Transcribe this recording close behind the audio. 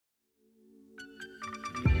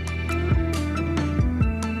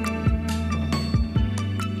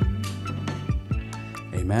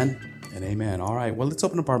Amen and amen. All right, well, let's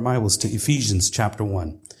open up our Bibles to Ephesians chapter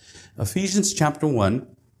 1. Ephesians chapter 1.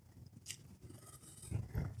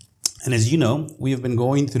 And as you know, we have been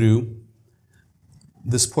going through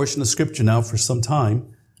this portion of Scripture now for some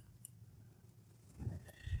time.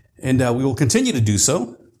 And we will continue to do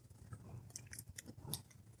so.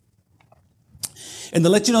 And to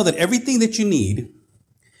let you know that everything that you need,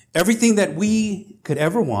 everything that we could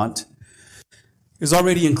ever want, is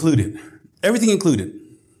already included. Everything included.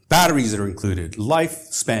 Batteries are included.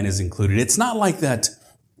 Lifespan is included. It's not like that.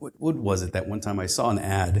 What was it that one time I saw an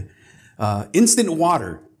ad? Instant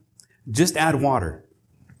water. Just add water.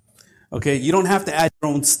 Okay, you don't have to add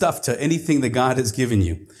your own stuff to anything that God has given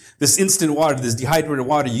you. This instant water, this dehydrated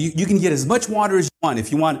water, you can get as much water as you want.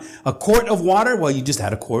 If you want a quart of water, well, you just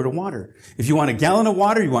add a quart of water. If you want a gallon of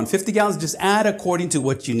water, you want 50 gallons, just add according to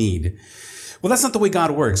what you need. Well, that's not the way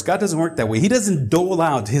God works. God doesn't work that way. He doesn't dole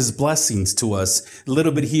out his blessings to us a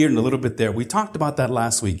little bit here and a little bit there. We talked about that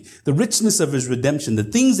last week. The richness of his redemption, the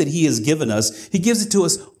things that he has given us, he gives it to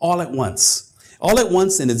us all at once. All at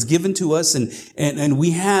once, and it's given to us, and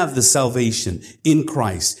we have the salvation in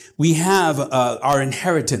Christ. We have our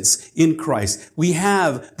inheritance in Christ. We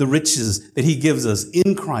have the riches that he gives us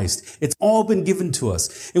in Christ. It's all been given to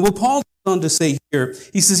us. And what Paul goes on to say here,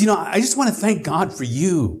 he says, I just want to thank God for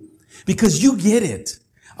you because you get it.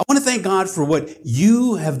 I want to thank God for what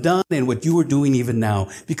you have done and what you are doing even now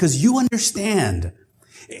because you understand.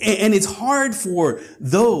 And it's hard for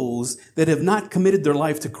those that have not committed their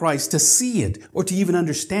life to Christ to see it or to even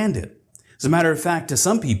understand it. As a matter of fact, to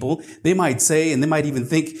some people, they might say, and they might even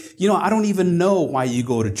think, I don't even know why you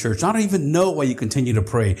go to church. I don't even know why you continue to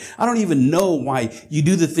pray. I don't even know why you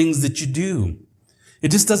do the things that you do. It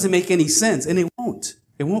just doesn't make any sense, and it won't.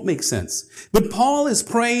 It won't make sense. But Paul is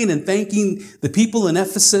praying and thanking the people in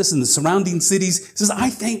Ephesus and the surrounding cities. He says,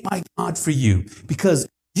 I thank my God for you because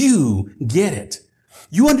you get it.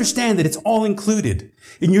 You understand that it's all included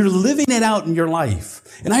and you're living it out in your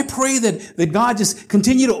life. And I pray that God just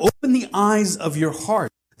continue to open the eyes of your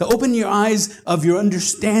heart, to open your eyes of your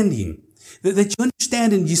understanding, that you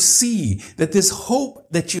understand and you see that this hope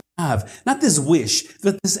that you have, not this wish,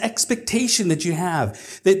 but this expectation that you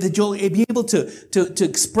have, that you'll be able to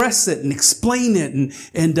express it and explain it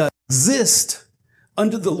and exist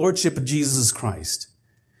under the Lordship of Jesus Christ.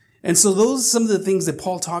 And so those are some of the things that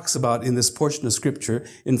Paul talks about in this portion of Scripture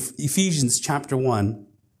in Ephesians chapter 1.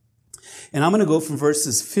 And I'm going to go from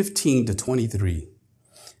verses 15 to 23.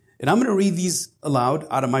 And I'm going to read these aloud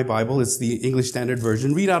out of my Bible. It's the English Standard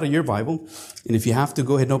Version. Read out of your Bible. And if you have to,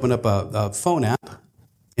 go ahead and open up a phone app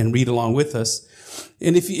and read along with us.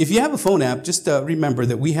 And if you have a phone app, just remember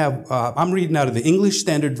that we have, I'm reading out of the English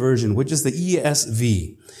Standard Version, which is the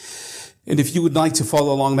ESV. And if you would like to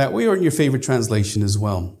follow along that way or in your favorite translation as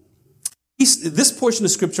well. This portion of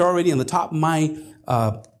Scripture already on the top of my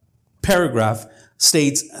paragraph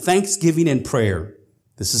states thanksgiving and prayer.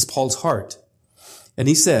 This is Paul's heart. And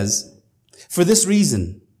he says, for this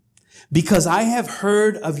reason, because I have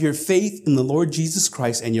heard of your faith in the Lord Jesus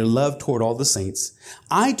Christ and your love toward all the saints,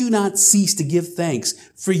 I do not cease to give thanks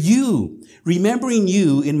for you, remembering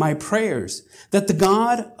you in my prayers, that the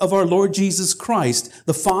God of our Lord Jesus Christ,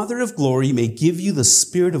 the Father of glory, may give you the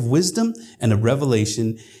spirit of wisdom and of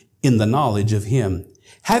revelation in the knowledge of him,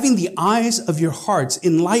 having the eyes of your hearts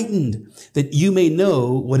enlightened, that you may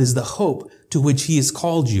know what is the hope to which he has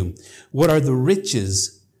called you, what are the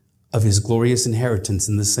riches of his glorious inheritance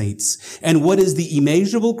in the saints, and what is the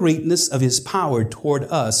immeasurable greatness of his power toward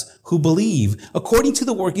us who believe, according to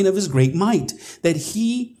the working of his great might, that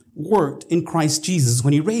he worked in Christ Jesus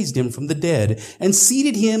when he raised him from the dead and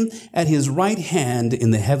seated him at his right hand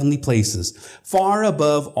in the heavenly places, far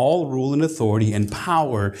above all rule and authority and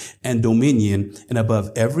power and dominion, and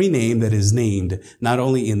above every name that is named, not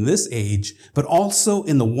only in this age, but also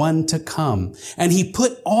in the one to come. And he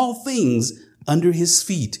put all things under his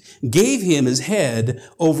feet, gave him his head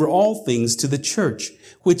over all things to the church,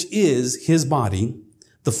 which is his body,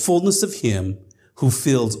 the fullness of him who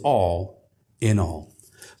fills all in all.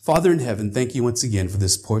 Father in heaven, thank you once again for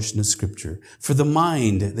this portion of Scripture, for the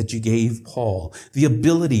mind that you gave Paul, the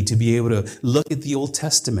ability to be able to look at the Old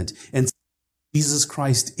Testament and see who Jesus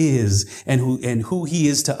Christ is and who he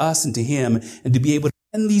is to us and to him, and to be able to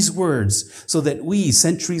pen these words so that we,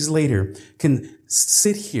 centuries later, can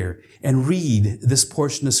sit here and read this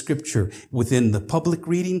portion of Scripture within the public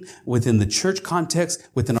reading, within the church context,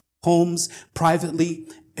 within our homes, privately.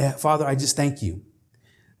 Father, I just thank you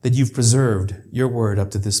that you've preserved your word up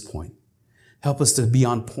to this point. Help us to be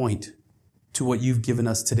on point to what you've given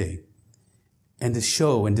us today, and to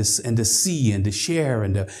show and to see and to share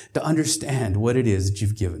and to understand what it is that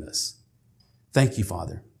you've given us. Thank you,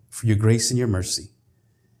 Father, for your grace and your mercy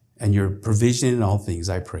and your provision in all things,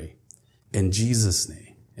 I pray. In Jesus'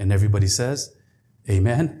 name. And everybody says,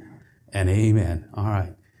 amen and amen. All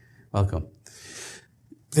right. Welcome.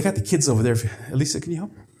 They got the kids over there. Elisa, can you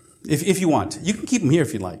help? If you want. You can keep them here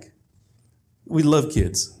if you like. We love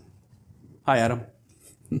kids. Hi, Adam.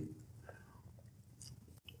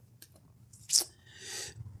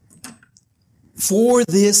 For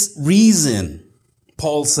this reason,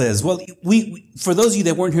 Paul says, well, for those of you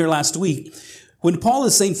that weren't here last week, when Paul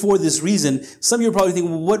is saying for this reason, some of you are probably thinking,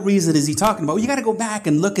 well, what reason is he talking about? Well, you got to go back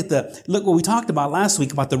and look what we talked about last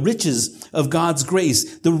week about the riches of God's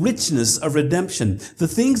grace, the richness of redemption, the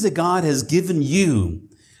things that God has given you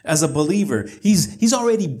as a believer. He's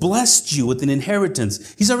already blessed you with an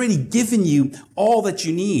inheritance. He's already given you all that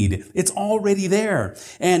you need. It's already there.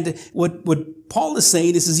 And what Paul is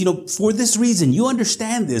saying is, for this reason, you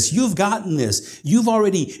understand this. You've gotten this. You've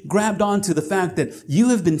already grabbed onto the fact that you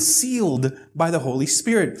have been sealed by the Holy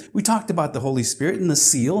Spirit. We talked about the Holy Spirit and the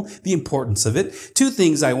seal, the importance of it. 2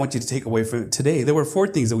 things I want you to take away from it today. There were 4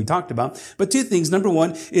 things that we talked about, but 2 things. Number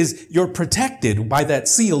 1 is you're protected by that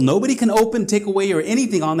seal. Nobody can open, take away, or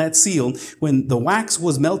anything on that seal. When the wax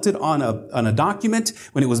was melted on a document,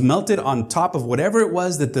 when it was melted on top of whatever it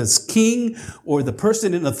was that the king or the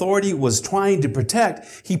person in authority was trying to protect,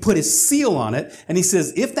 he put his seal on it, and he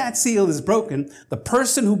says, if that seal is broken, the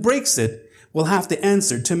person who breaks it will have to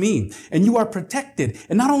answer to me. And you are protected.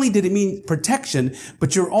 And not only did it mean protection,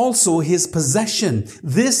 but you're also his possession.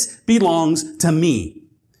 This belongs to me.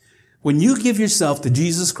 When you give yourself to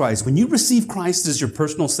Jesus Christ, when you receive Christ as your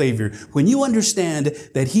personal Savior, when you understand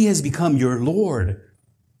that he has become your Lord,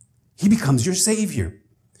 he becomes your Savior.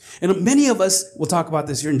 And many of us, we'll talk about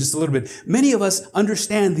this here in just a little bit, many of us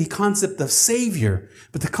understand the concept of Savior,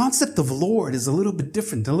 but the concept of Lord is a little bit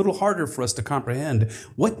different, a little harder for us to comprehend.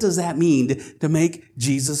 What does that mean to make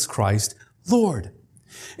Jesus Christ Lord?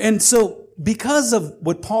 And so, because of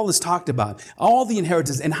what Paul has talked about, all the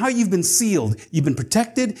inheritance and how you've been sealed, you've been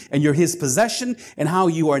protected and you're his possession, and how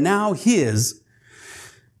you are now his,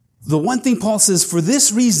 the one thing Paul says, for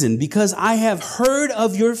this reason, because I have heard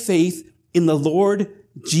of your faith in the Lord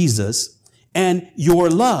Jesus and your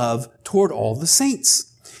love toward all the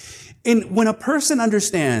saints. And when a person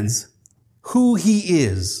understands who he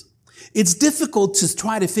is, it's difficult to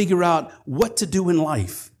try to figure out what to do in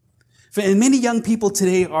life. And many young people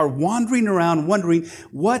today are wandering around wondering,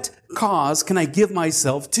 what cause can I give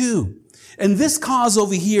myself to? And this cause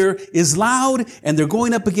over here is loud, and they're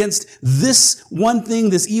going up against this one thing,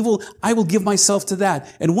 this evil. I will give myself to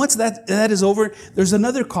that. And once that is over, there's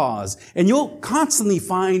another cause. And you'll constantly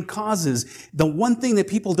find causes. The one thing that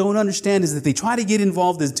people don't understand is that they try to get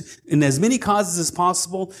involved in as many causes as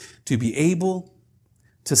possible to be able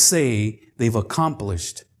to say they've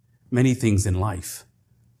accomplished many things in life.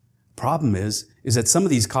 Problem is that some of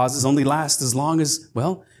these causes only last as long as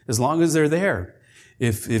they're there.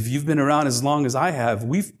 If you've been around as long as I have,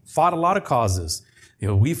 we've fought a lot of causes. I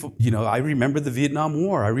remember the Vietnam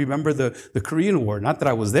War. I remember the Korean War. Not that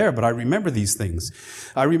I was there, but I remember these things.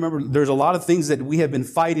 I remember there's a lot of things that we have been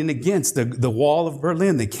fighting against. The wall of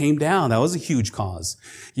Berlin that came down. That was a huge cause.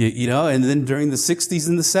 And then during the 60s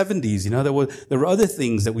and the 70s, there were other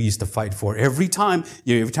things that we used to fight for. Every time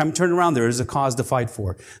you turn around, there is a cause to fight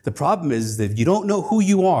for. The problem is that if you don't know who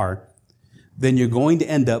you are, then you're going to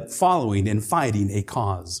end up following and fighting a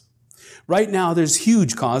cause. Right now, there's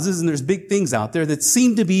huge causes and there's big things out there that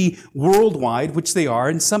seem to be worldwide, which they are,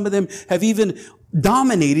 and some of them have even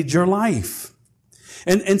dominated your life.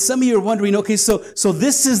 And some of you are wondering, okay, so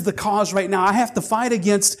this is the cause right now. I have to fight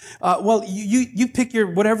against, you pick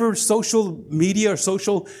your whatever social media or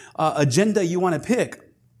social agenda you want to pick.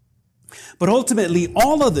 But ultimately,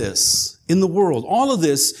 all of this in the world, all of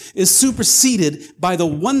this is superseded by the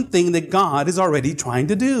one thing that God is already trying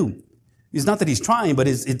to do. It's not that he's trying, but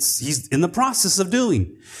he's in the process of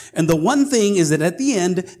doing. And the one thing is that at the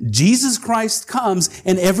end, Jesus Christ comes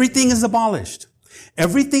and everything is abolished.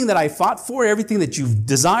 Everything that I fought for, everything that you've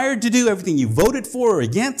desired to do, everything you voted for or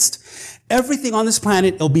against, everything on this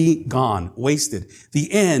planet will be gone, wasted.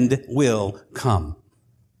 The end will come.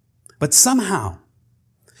 But somehow,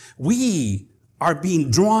 we are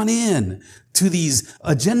being drawn in to these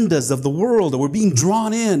agendas of the world, or we're being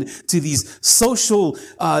drawn in to these social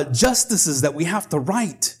justices that we have to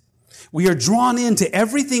right. We are drawn into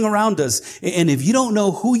everything around us. And if you don't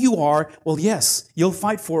know who you are, well, yes, you'll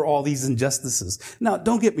fight for all these injustices. Now,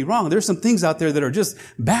 don't get me wrong. There's some things out there that are just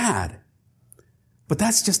bad. But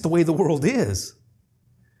that's just the way the world is.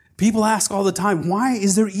 People ask all the time, why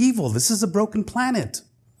is there evil? This is a broken planet.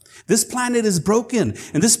 This planet is broken,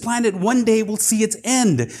 and this planet one day will see its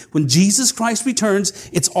end. When Jesus Christ returns,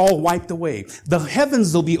 it's all wiped away. The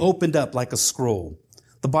heavens will be opened up like a scroll.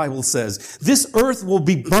 The Bible says this earth will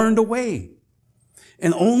be burned away.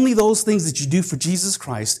 And only those things that you do for Jesus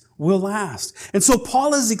Christ will last. And so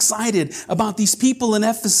Paul is excited about these people in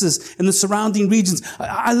Ephesus and the surrounding regions.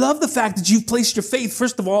 I love the fact that you've placed your faith,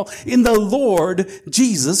 first of all, in the Lord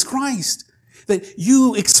Jesus Christ. That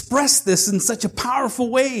you express this in such a powerful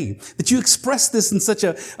way. That you express this in such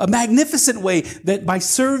a magnificent way that by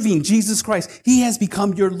serving Jesus Christ, He has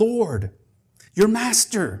become your Lord, your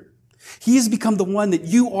Master. He has become the one that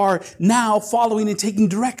you are now following and taking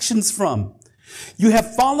directions from. You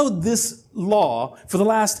have followed this law for the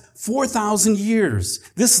last 4,000 years.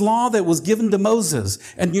 This law that was given to Moses.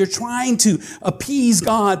 And you're trying to appease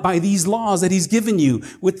God by these laws that He's given you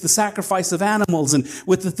with the sacrifice of animals and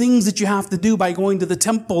with the things that you have to do by going to the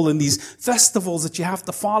temple and these festivals that you have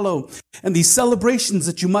to follow and these celebrations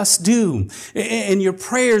that you must do and your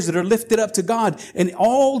prayers that are lifted up to God. And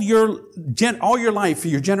all your life,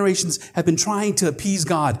 your generations have been trying to appease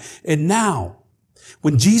God. And now,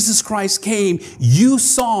 when Jesus Christ came, you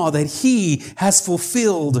saw that He has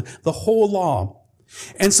fulfilled the whole law.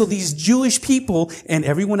 And so these Jewish people and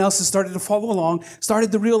everyone else that started to follow along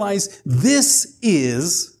started to realize this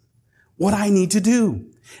is what I need to do.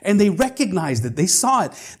 And they recognized it. They saw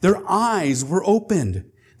it. Their eyes were opened.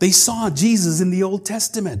 They saw Jesus in the Old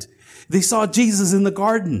Testament. They saw Jesus in the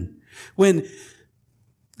garden when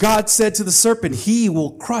God said to the serpent, He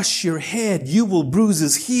will crush your head. You will bruise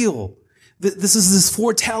His heel. This is this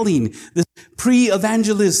foretelling, this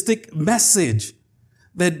pre-evangelistic message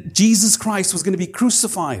that Jesus Christ was going to be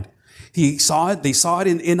crucified. They saw it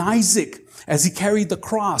in Isaac as he carried the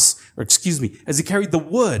cross, as he carried the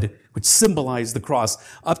wood, which symbolized the cross,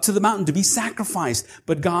 up to the mountain to be sacrificed.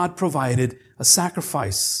 But God provided a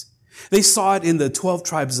sacrifice. They saw it in the 12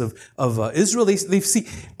 tribes of Israel. They see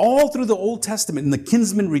all through the Old Testament, in the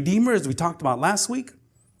kinsman redeemer, as we talked about last week.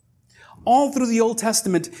 All through the Old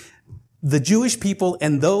Testament, the Jewish people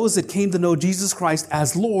and those that came to know Jesus Christ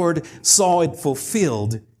as Lord saw it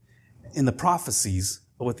fulfilled in the prophecies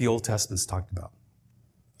of what the Old Testament's talked about.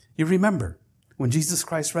 You remember when Jesus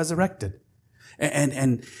Christ resurrected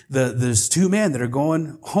and there's two men that are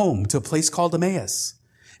going home to a place called Emmaus.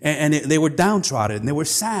 And they were downtrodden and they were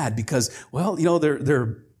sad because,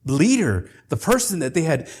 their leader, the person that they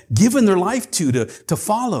had given their life to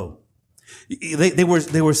follow, they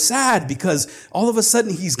were sad because all of a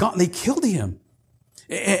sudden He's gone. They killed Him.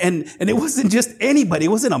 And it wasn't just anybody. It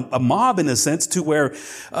wasn't a mob in a sense to where,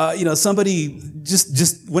 somebody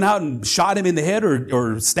just went out and shot Him in the head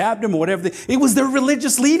or stabbed Him or whatever. It was their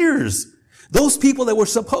religious leaders. Those people that were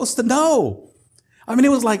supposed to know. I mean,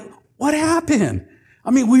 it was like, what happened?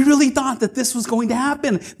 I mean, we really thought that this was going to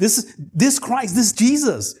happen. This Christ, this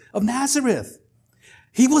Jesus of Nazareth,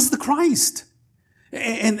 He was the Christ.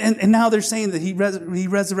 And now they're saying that he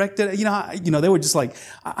resurrected. They were just like,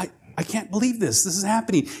 I can't believe this. This is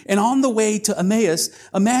happening. And on the way to Emmaus,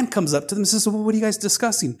 a man comes up to them and says, well, what are you guys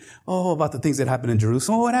discussing? Oh, about the things that happened in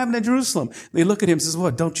Jerusalem. Oh, what happened in Jerusalem? They look at him and says,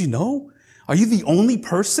 what, don't you know? Are you the only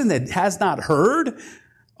person that has not heard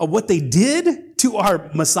of what they did to our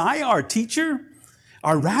Messiah, our teacher,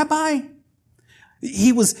 our rabbi?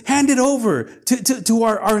 He was handed over to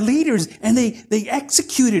our leaders and they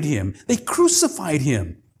executed Him. They crucified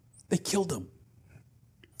Him. They killed Him.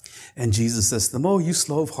 And Jesus says to them, oh, you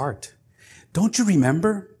slow of heart. Don't you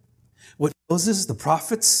remember what Moses, the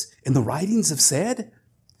prophets, and the writings have said?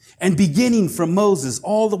 And beginning from Moses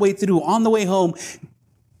all the way through, on the way home,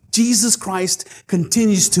 Jesus Christ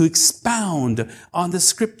continues to expound on the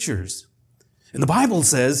scriptures. And the Bible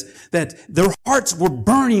says that their hearts were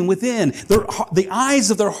burning within. The eyes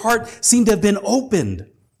of their heart seemed to have been opened.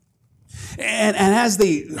 And as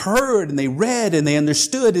they heard and they read and they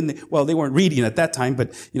understood, they weren't reading at that time,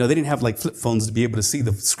 but they didn't have like flip phones to be able to see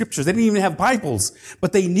the scriptures. They didn't even have Bibles,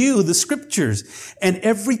 but they knew the scriptures. And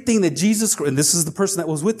everything that Jesus, and this is the person that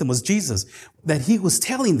was with them, was Jesus, that He was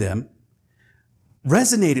telling them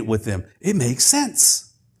resonated with them. It makes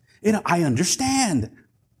sense. I understand.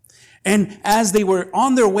 And as they were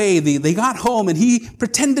on their way, they got home and He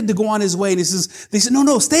pretended to go on His way. And they said,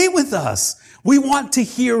 no, stay with us. We want to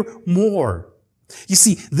hear more. You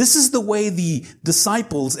see, this is the way the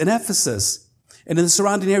disciples in Ephesus and in the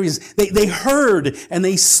surrounding areas, they heard and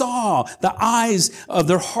they saw. The eyes of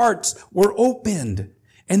their hearts were opened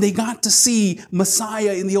and they got to see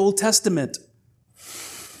Messiah in the Old Testament.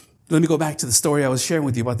 Let me go back to the story I was sharing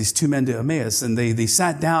with you about these two men to Emmaus. And they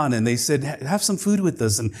sat down and they said, have some food with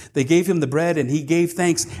us. And they gave Him the bread and He gave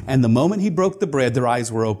thanks. And the moment He broke the bread, their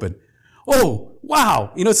eyes were open. Oh,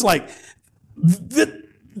 wow. It's like,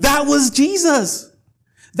 that was Jesus.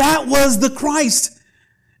 That was the Christ.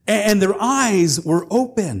 And their eyes were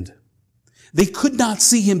opened. They could not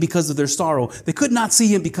see him because of their sorrow. They could not see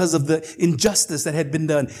him because of the injustice that had been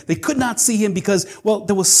done. They could not see him because, well,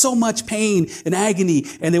 there was so much pain and agony,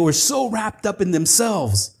 and they were so wrapped up in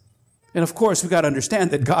themselves. And of course, we got to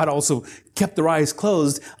understand that God also kept their eyes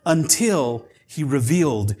closed until he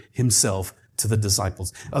revealed himself to the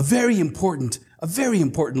disciples. A very important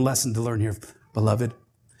lesson to learn here, beloved.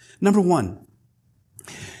 Number one,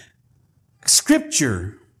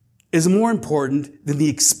 Scripture is more important than the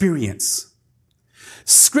experience.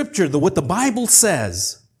 Scripture, what the Bible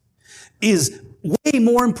says, is way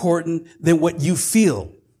more important than what you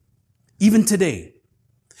feel, even today.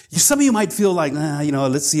 Some of you might feel like,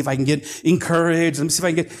 let's see if I can get encouraged. Let me see if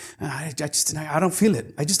I can get, I don't feel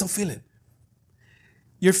it. I just don't feel it.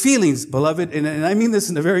 Your feelings, beloved, and I mean this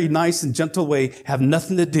in a very nice and gentle way, have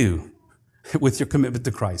nothing to do with your commitment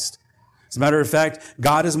to Christ. As a matter of fact,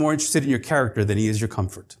 God is more interested in your character than he is your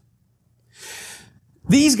comfort.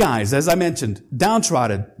 These guys, as I mentioned,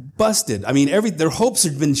 downtrodden, busted. Their hopes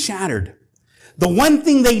had been shattered. The one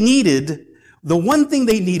thing they needed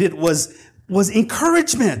was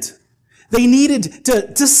encouragement. They needed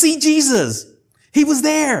to see Jesus. He was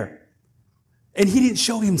there. And he didn't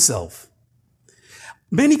show himself.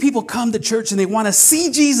 Many people come to church and they want to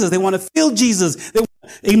see Jesus. They want to feel Jesus. They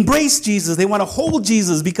want to embrace Jesus. They want to hold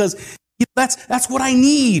Jesus because that's what I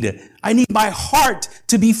need. I need my heart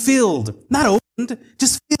to be filled. Not opened,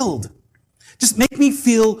 just filled. Just make me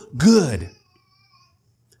feel good.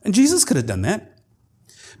 And Jesus could have done that.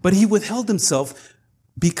 But he withheld himself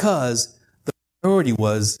because the priority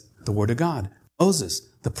was the Word of God. Moses,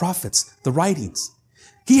 the prophets, the writings.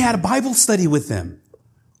 He had a Bible study with them.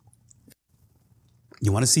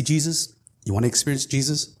 You want to see Jesus? You want to experience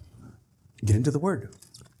Jesus? Get into the Word.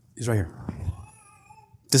 He's right here.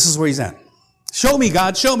 This is where he's at. Show me,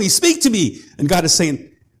 God, show me, speak to me. And God is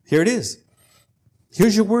saying, here it is.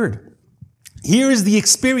 Here's your word. Here is the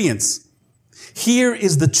experience. Here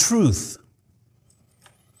is the truth.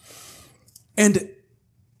 And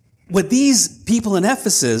what these people in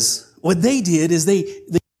Ephesus, what they did is they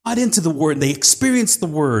got into the Word. They experienced the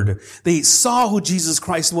Word. They saw who Jesus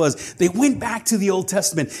Christ was. They went back to the Old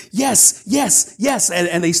Testament. Yes, yes, yes.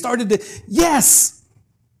 And they started to, yes.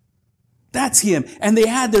 That's him. And they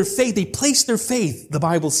had their faith. They placed their faith. The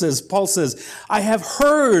Bible says, Paul says, I have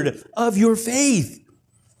heard of your faith.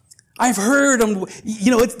 I've heard,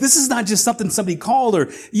 this is not just something somebody called or,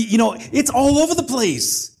 it's all over the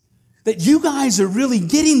place that you guys are really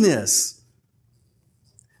getting this.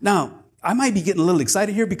 Now, I might be getting a little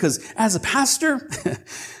excited here because as a pastor,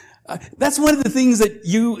 that's one of the things that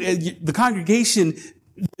the congregation,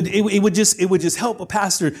 it would just help a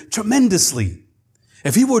pastor tremendously.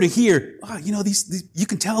 If he were to hear, these you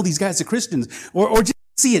can tell these guys are Christians, or just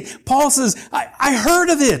see it. Paul says, I heard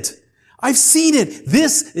of it. I've seen it.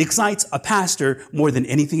 This excites a pastor more than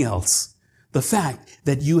anything else. The fact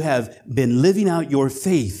that you have been living out your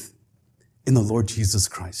faith in the Lord Jesus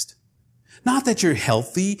Christ. Not that you're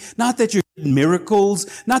healthy, not that you're miracles,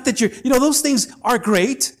 not that those things are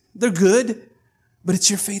great. They're good, but it's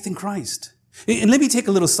your faith in Christ. And let me take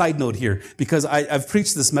a little side note here, because I've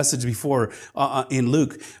preached this message before in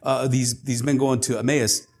Luke. These men going to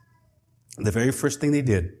Emmaus, the very first thing they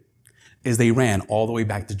did is they ran all the way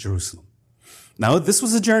back to Jerusalem. Now, this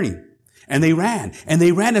was a journey. And they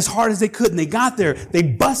ran as hard as they could. And they got there. They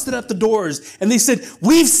busted up the doors and they said,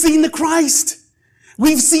 we've seen the Christ.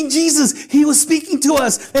 We've seen Jesus. He was speaking to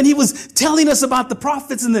us and he was telling us about the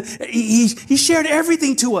prophets and he shared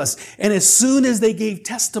everything to us. And as soon as they gave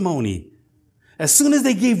testimony, as soon as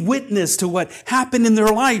they gave witness to what happened in their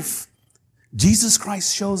life, Jesus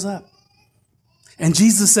Christ shows up. And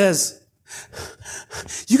Jesus says,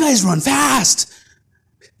 you guys run fast.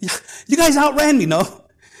 You guys outran me. No,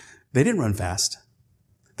 they didn't run fast.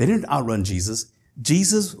 They didn't outrun Jesus.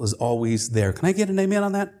 Jesus was always there. Can I get an amen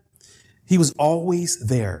on that? He was always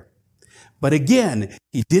there. But again,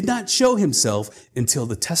 he did not show himself until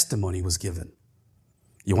the testimony was given.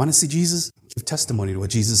 You want to see Jesus? Give testimony to what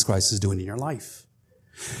Jesus Christ is doing in your life.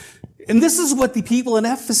 And this is what the people in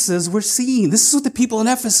Ephesus were seeing. This is what the people in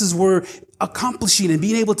Ephesus were accomplishing and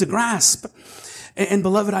being able to grasp. And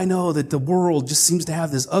beloved, I know that the world just seems to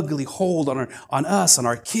have this ugly hold on us, on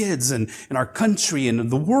our kids, and our country,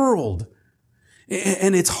 and the world.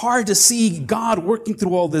 And it's hard to see God working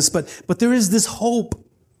through all this, but there is this hope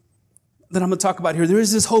that I'm going to talk about here. There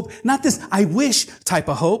is this hope, not this I wish type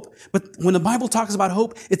of hope, but when the Bible talks about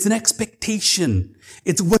hope, it's an expectation.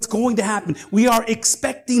 It's what's going to happen. We are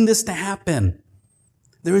expecting this to happen.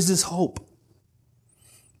 there is this hope.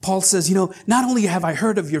 Paul says, not only have I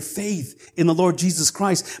heard of your faith in the Lord Jesus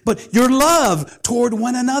Christ, but your love toward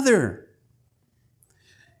one another.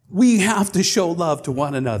 We have to show love to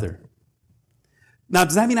one another. Now,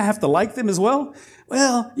 does that mean I have to like them as well?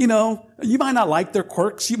 Well, you might not like their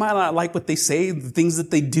quirks. You might not like what they say, the things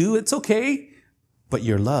that they do. It's okay. But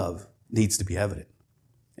your love needs to be evident.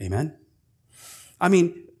 Amen? I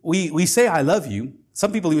mean, we say, I love you.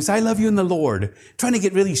 Some people even say, I love you in the Lord. Trying to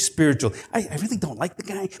get really spiritual. I really don't like the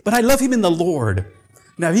guy, but I love him in the Lord.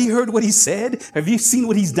 Now, have you heard what he said? Have you seen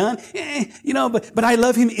what he's done? But I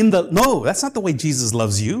love him no, that's not the way Jesus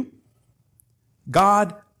loves you.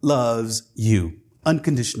 God loves you.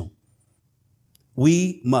 Unconditional.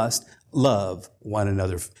 We must love one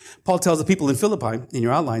another. Paul tells the people in Philippi, in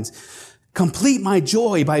your outlines, complete my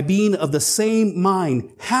joy by being of the same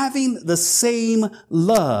mind, having the same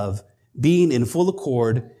love, being in full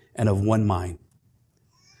accord and of one mind.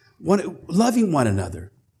 Loving one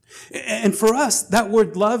another. And for us, that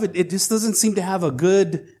word love, it just doesn't seem to have a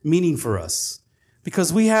good meaning for us.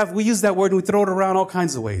 Because we use that word and we throw it around all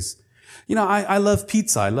kinds of ways. I love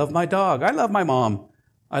pizza. I love my dog. I love my mom.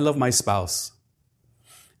 I love my spouse.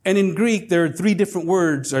 And in Greek, there are 3 different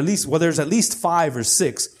words, or there's at least 5 or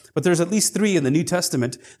 6, but there's at least 3 in the New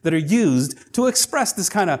Testament that are used to express this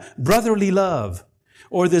kind of brotherly love,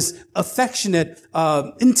 or this affectionate,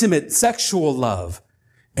 intimate, sexual love.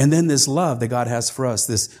 And then this love that God has for us,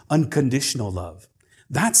 this unconditional love.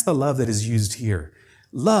 That's the love that is used here.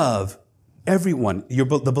 Love everyone,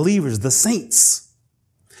 the believers, the saints.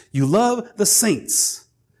 You love the saints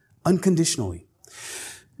unconditionally.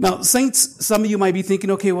 Now, saints, some of you might be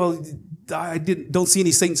thinking, okay, well, I don't see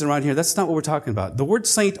any saints around here. That's not what we're talking about. The word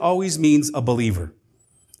saint always means a believer.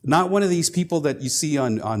 Not one of these people that you see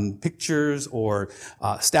on pictures or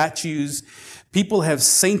statues. People have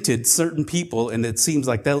sainted certain people, and it seems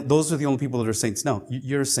like those are the only people that are saints. No,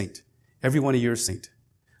 you're a saint. Every one of you are a saint.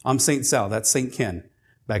 I'm Saint Sal. That's Saint Ken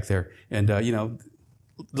back there. And,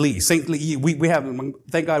 Lee, Saint Lee. We have,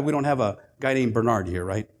 thank God we don't have a guy named Bernard here,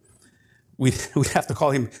 right? We'd have to call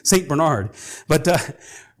him Saint Bernard. But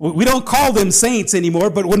we don't call them saints anymore.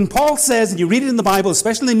 But when Paul says, and you read it in the Bible,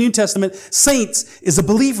 especially in the New Testament, saints is a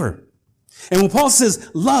believer. And when Paul says,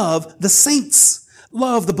 love the saints,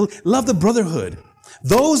 love the brotherhood,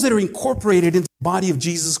 those that are incorporated into the body of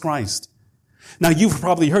Jesus Christ. Now, you've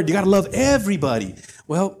probably heard, you got to love everybody.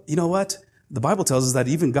 Well, you know what? The Bible tells us that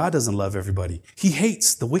even God doesn't love everybody. He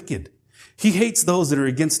hates the wicked. He hates those that are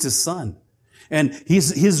against his son. And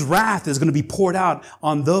his wrath is going to be poured out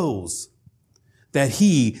on those that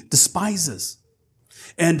he despises.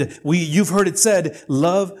 And you've heard it said,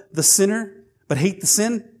 love the sinner, but hate the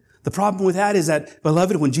sin. The problem with that is that,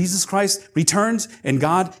 beloved, when Jesus Christ returns and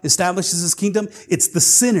God establishes his kingdom, it's the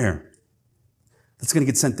sinner that's going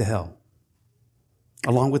to get sent to hell,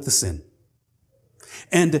 along with the sin.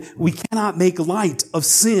 And we cannot make light of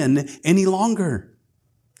sin any longer.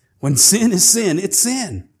 When sin is sin, it's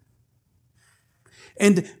sin.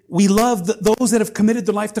 And we love those that have committed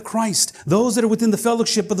their life to Christ, those that are within the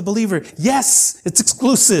fellowship of the believer. Yes, it's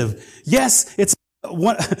exclusive. Yes, it's a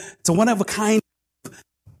one-of-a-kind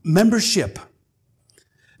membership.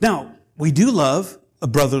 Now, we do love a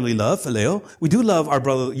brotherly love, phileo. We do love our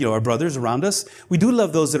brothers around us. We do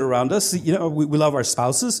love those that are around us. We love our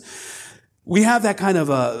spouses. We have that kind of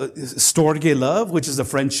a storge love, which is a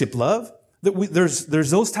friendship love. There's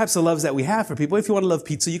those types of loves that we have for people. If you want to love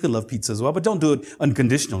pizza, you can love pizza as well, but don't do it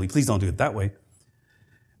unconditionally. Please don't do it that way.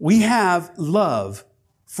 We have love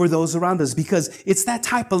for those around us because it's that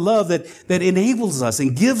type of love that enables us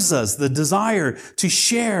and gives us the desire to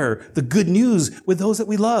share the good news with those that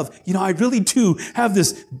we love. I really do have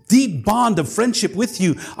this deep bond of friendship with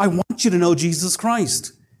you. I want you to know Jesus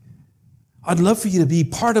Christ. I'd love for you to be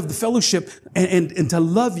part of the fellowship and to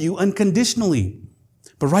love you unconditionally.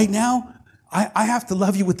 But right now, I have to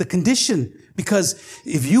love you with the condition, because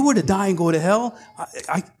if you were to die and go to hell,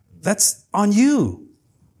 that's on you.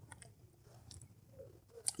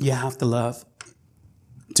 You have to love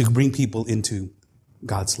to bring people into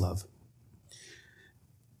God's love.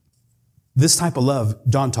 This type of love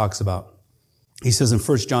John talks about. He says in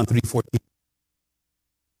 1 John 3:14,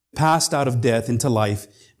 passed out of death into life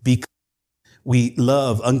because we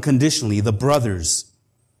love unconditionally the brothers.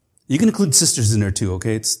 You can include sisters in there too,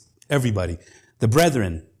 okay? It's everybody. The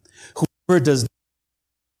brethren, whoever does not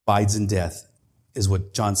abides in death, is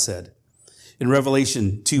what John said. In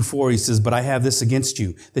Revelation 2:4, he says, but I have this against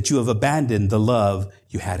you, that you have abandoned the love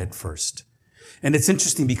you had at first. And it's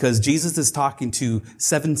interesting because Jesus is talking to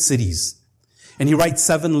 7 cities, and he writes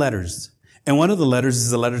 7 letters. And one of the letters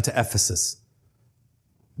is a letter to Ephesus,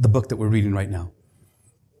 the book that we're reading right now.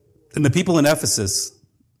 And the people in Ephesus,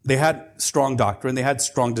 they had strong doctrine. They had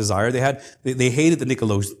strong desire. They hated the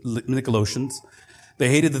Nicolaitans. They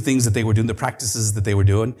hated the things that they were doing, the practices that they were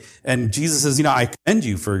doing. And Jesus says, I commend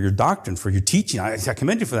you for your doctrine, for your teaching. I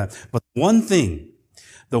commend you for that. But the one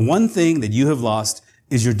thing that you have lost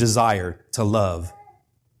is your desire to love.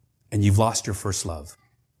 And you've lost your first love.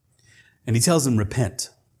 And he tells them, repent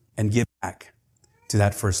and give back to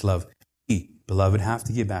that first love. We, beloved, have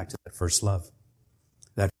to give back to that first love,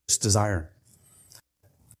 that first desire.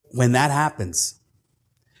 When that happens,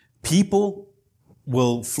 people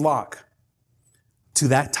will flock to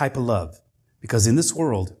that type of love, because in this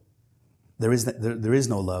world, there is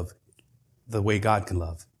no love the way God can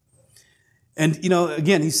love. And,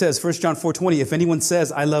 again, he says, 1 John 4:20, if anyone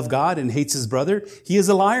says, I love God and hates his brother, he is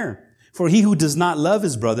a liar. For he who does not love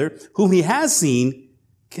his brother, whom he has seen,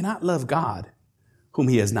 cannot love God, whom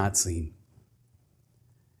he has not seen.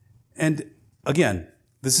 And again,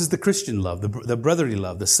 this is the Christian love, the brotherly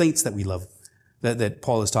love, the saints that we love, that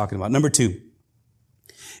Paul is talking about. Number 2.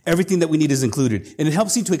 Everything that we need is included. And it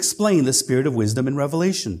helps me to explain the spirit of wisdom and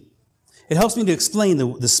revelation. It helps me to explain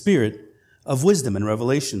the spirit of wisdom and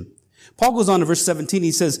revelation. Paul goes on to verse 17.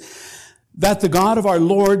 He says, that the God of our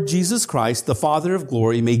Lord Jesus Christ, the Father of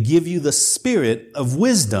glory, may give you the spirit of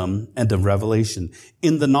wisdom and of revelation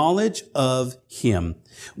in the knowledge of him.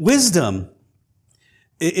 Wisdom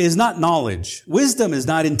is not knowledge. Wisdom is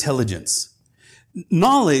not intelligence.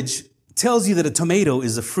 Knowledge tells you that a tomato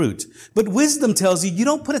is a fruit. But wisdom tells you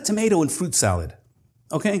don't put a tomato in fruit salad.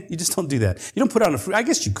 Okay? You just don't do that. You don't put it on a fruit. I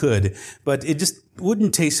guess you could, but it just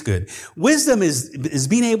wouldn't taste good. Wisdom is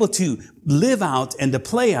being able to live out and to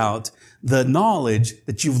play out the knowledge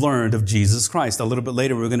that you've learned of Jesus Christ. A little bit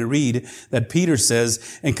later, we're going to read that Peter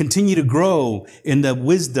says, and continue to grow in the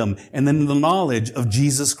wisdom and then the knowledge of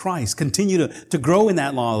Jesus Christ. Continue to grow in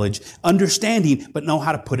that knowledge, understanding, but know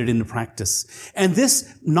how to put it into practice. And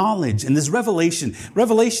this knowledge and this revelation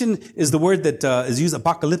is the word that is used,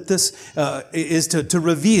 apocalyptus, is to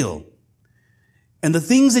reveal. And the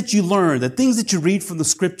things that you learn, the things that you read from the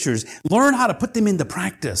scriptures, learn how to put them into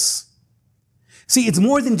practice. See, it's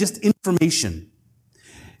more than just information.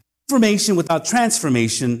 Information without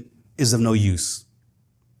transformation is of no use.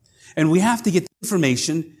 And we have to get the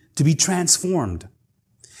information to be transformed.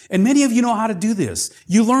 And many of you know how to do this.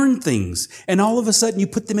 You learn things, and all of a sudden you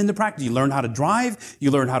put them into practice. You learn how to drive.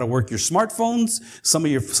 You learn how to work your smartphones.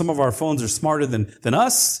 Some of our phones are smarter than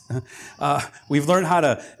us. We've learned how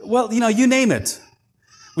to, you name it.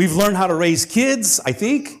 We've learned how to raise kids, I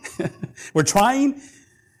think. We're trying.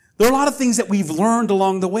 There are a lot of things that we've learned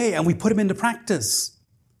along the way, and we put them into practice.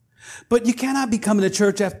 But you cannot be coming to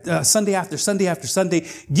church Sunday after Sunday after Sunday,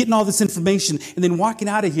 getting all this information, and then walking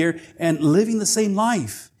out of here and living the same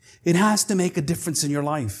life. It has to make a difference in your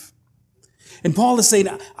life. And Paul is saying,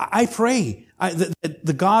 I pray that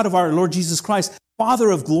the God of our Lord Jesus Christ,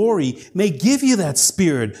 Father of glory, may give you that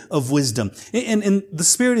spirit of wisdom. And the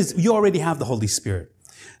Spirit is, you already have the Holy Spirit.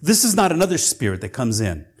 This is not another spirit that comes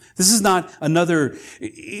in. This is not another,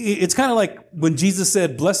 it's kind of like when Jesus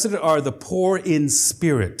said, blessed are the poor in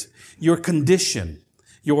spirit, your condition,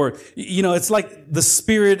 it's like the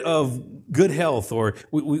spirit of good health, or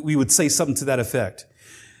we would say something to that effect.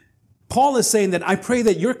 Paul is saying that I pray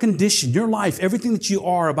that your condition, your life, everything that you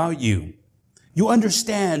are about you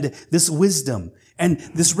understand this wisdom and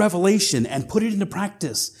this revelation and put it into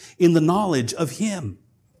practice in the knowledge of him.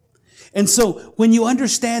 And so when you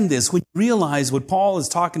understand this, when you realize what Paul is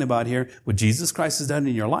talking about here, what Jesus Christ has done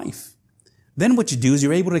in your life, then what you do is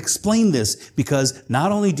you're able to explain this, because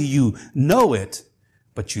not only do you know it,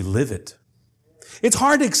 but you live it. It's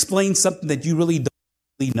hard to explain something that you really don't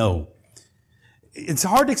really know. It's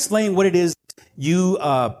hard to explain what it is you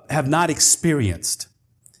have not experienced.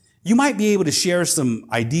 You might be able to share some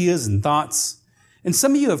ideas and thoughts. And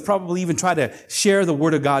some of you have probably even tried to share the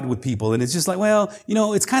Word of God with people. And it's just like,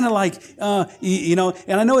 it's kind of like,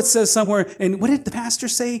 and I know it says somewhere, and what did the pastor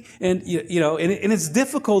say? And, and it's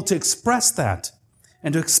difficult to express that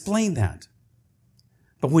and to explain that.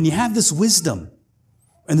 But when you have this wisdom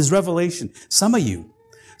and this revelation, some of you,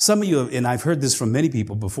 and I've heard this from many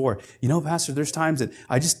people before, Pastor, there's times that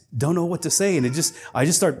I just don't know what to say. And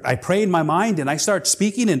I pray in my mind and I start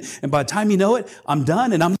speaking. And by the time you know it, I'm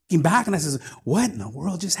done. And I'm looking back and I says, what in the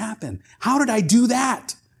world just happened? How did I do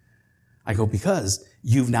that? I go, because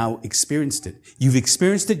you've now experienced it. You've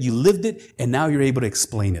experienced it, you lived it, and now you're able to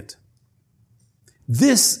explain it.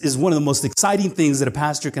 This is one of the most exciting things that a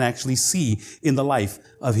pastor can actually see in the life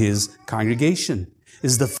of his congregation,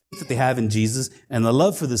 is the faith that they have in Jesus and the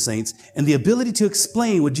love for the saints and the ability to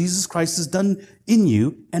explain what Jesus Christ has done in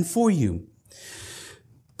you and for you.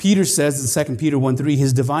 Peter says in 2 Peter 1:3,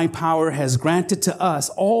 his divine power has granted to us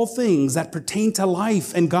all things that pertain to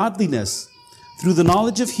life and godliness through the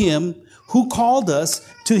knowledge of him who called us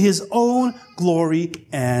to his own glory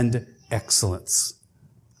and excellence.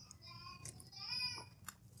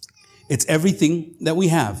 It's everything that we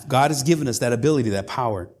have. God has given us that ability, that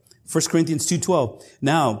power. 1 Corinthians 2:12,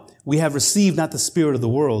 now we have received not the spirit of the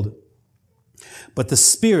world, but the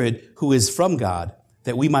Spirit who is from God,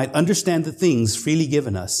 that we might understand the things freely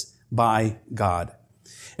given us by God.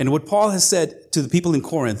 And what Paul has said to the people in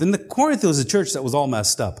Corinth, and Corinth was a church that was all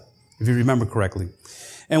messed up, if you remember correctly.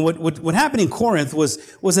 And what happened in Corinth was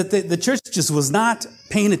that the church just was not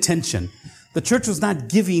paying attention. The church was not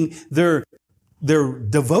giving their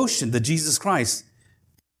devotion to Jesus Christ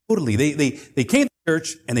totally. They came to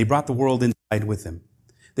church and they brought the world inside with them.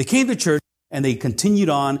 They came to church and they continued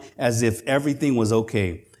on as if everything was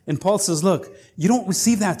okay. And Paul says, look, you don't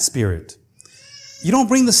receive that spirit. You don't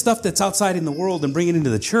bring the stuff that's outside in the world and bring it into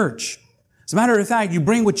the church. As a matter of fact, you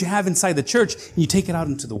bring what you have inside the church and you take it out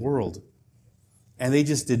into the world. And they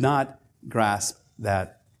just did not grasp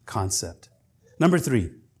that concept. Number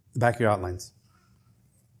 3, the back of your outlines.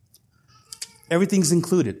 Everything's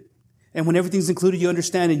included. And when everything's included, you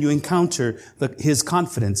understand and you encounter his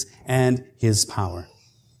confidence and his power.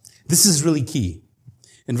 This is really key.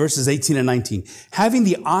 In verses 18 and 19, having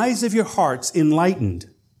the eyes of your hearts enlightened,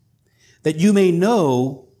 that you may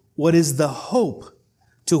know what is the hope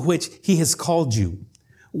to which he has called you,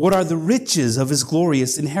 what are the riches of his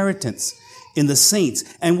glorious inheritance in the saints,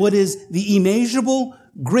 and what is the immeasurable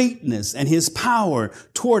greatness and his power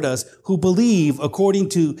toward us who believe according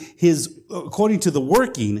to the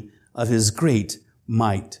working of his great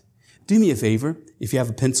might. Do me a favor, if you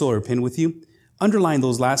have a pencil or a pen with you, underline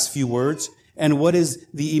those last few words. And what is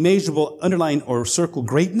the immeasurable, underline or circle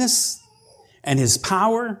greatness and his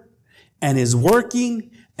power and his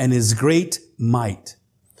working and his great might.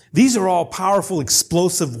 These are all powerful,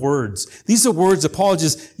 explosive words. These are words that Paul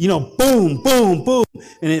just, boom, boom, boom.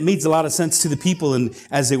 And it makes a lot of sense to the people and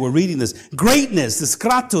as they were reading this. Greatness, this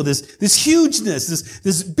krato, this hugeness,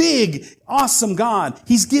 this big, awesome God.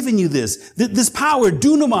 He's given you this. This power,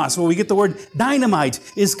 dunamis, where we get the word dynamite,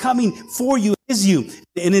 is coming for you, is you,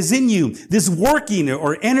 and is in you. This working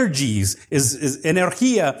or energies is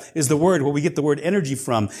energia is the word where we get the word energy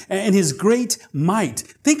from. And his great might.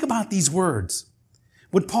 Think about these words.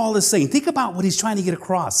 What Paul is saying. Think about what he's trying to get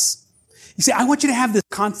across. You see, I want you to have this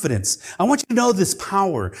confidence. I want you to know this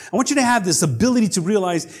power. I want you to have this ability to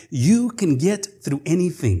realize you can get through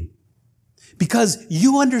anything. Because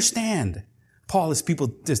you understand. Paul is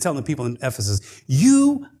telling the people in Ephesus,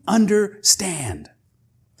 you understand.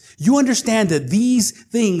 You understand that these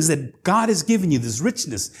things that God has given you, this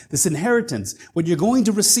richness, this inheritance, what you're going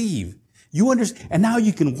to receive, you understand, and now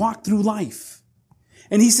you can walk through life.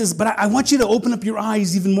 And he says, but I want you to open up your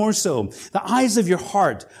eyes even more so. The eyes of your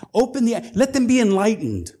heart. Let them be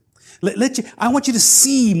enlightened. I want you to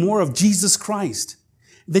see more of Jesus Christ.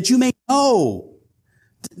 That you may know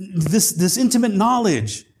this intimate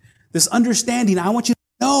knowledge, this understanding. I want you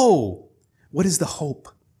to know what is the hope.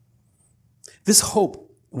 This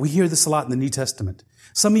hope, we hear this a lot in the New Testament.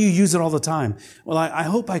 Some of you use it all the time. Well, I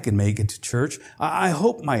hope I can make it to church. I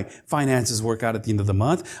hope my finances work out at the end of the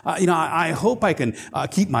month. I hope I can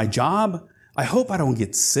keep my job. I hope I don't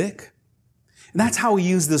get sick. And that's how we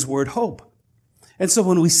use this word hope. And so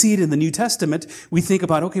when we see it in the New Testament, we think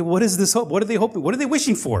about, okay, what is this hope? What are they hoping? What are they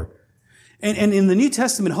wishing for? And in the New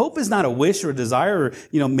Testament, hope is not a wish or a desire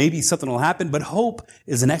or, maybe something will happen, but hope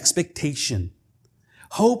is an expectation.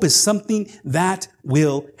 Hope is something that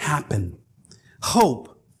will happen. Hope.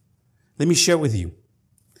 Let me share with you.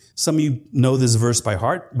 Some of you know this verse by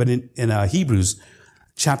heart, but in Hebrews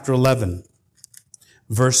chapter 11,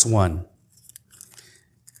 verse 1,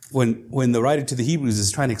 when the writer to the Hebrews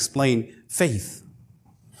is trying to explain faith.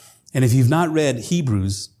 And if you've not read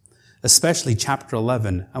Hebrews, especially chapter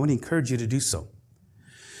 11, I want to encourage you to do so.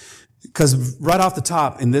 Because right off the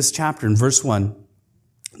top in this chapter, in verse 1,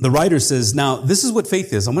 the writer says, now, this is what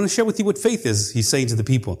faith is. I'm going to share with you what faith is, he's saying to the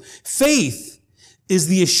people. Faith is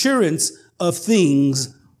the assurance of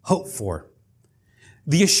things hoped for.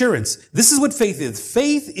 The assurance. This is what faith is.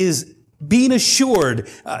 Faith is being assured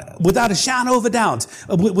without a shadow of a doubt,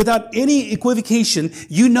 without any equivocation.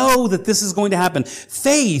 You know that this is going to happen.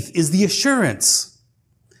 Faith is the assurance.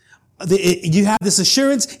 You have this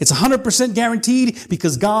assurance. It's 100% guaranteed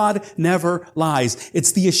because God never lies.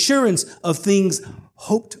 It's the assurance of things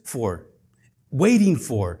hoped for, waiting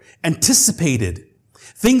for, anticipated.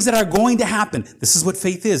 Things that are going to happen. This is what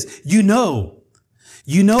faith is. You know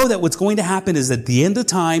You know that what's going to happen is at the end of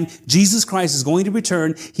time, Jesus Christ is going to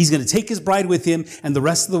return. He's going to take his bride with him, and the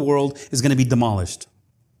rest of the world is going to be demolished.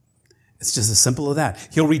 It's just as simple as that.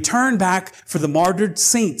 He'll return back for the martyred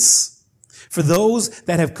saints, for those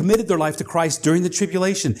that have committed their life to Christ during the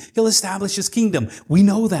tribulation. He'll establish his kingdom. We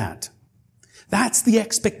know that. That's the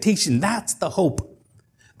expectation. That's the hope.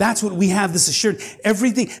 That's what we have, this assurance.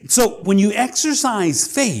 Everything. So when you exercise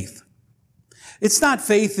faith, it's not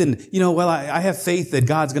faith in, I have faith that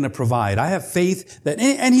God's going to provide. I have faith that,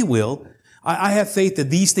 and he will. I have faith that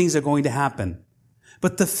these things are going to happen.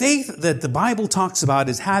 But the faith that the Bible talks about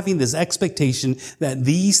is having this expectation that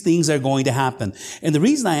these things are going to happen. And the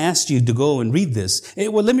reason I asked you to go and read this,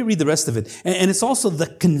 let me read the rest of it. And it's also the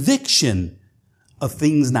conviction of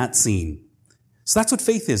things not seen. So that's what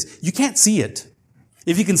faith is. You can't see it.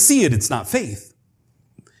 If you can see it, it's not faith.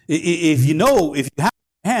 If you have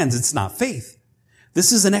hands, it's not faith.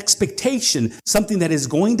 This is an expectation, something that is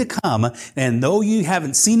going to come. And though you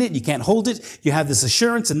haven't seen it, you can't hold it. You have this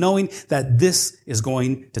assurance and knowing that this is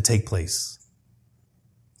going to take place.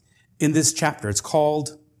 In this chapter, it's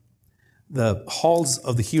called the Halls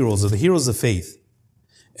of the Heroes, or the Heroes of Faith.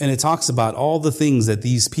 And it talks about all the things that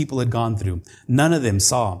these people had gone through. None of them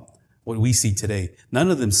saw what we see today. None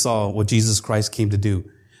of them saw what Jesus Christ came to do.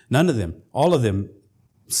 None of them, all of them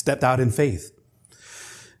stepped out in faith.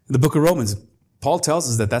 In the book of Romans, Paul tells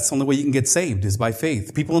us that that's the only way you can get saved is by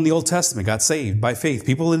faith. People in the Old Testament got saved by faith.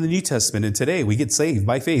 People in the New Testament and today we get saved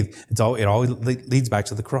by faith. It always leads back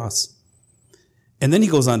to the cross. And then he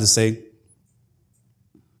goes on to say,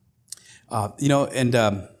 it's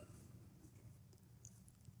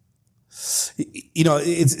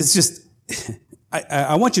just,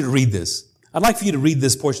 I want you to read this. I'd like for you to read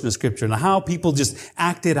this portion of scripture and how people just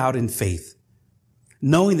acted out in faith,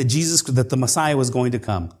 knowing that the Messiah was going to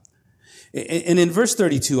come. And in verse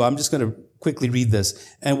 32, I'm just going to quickly read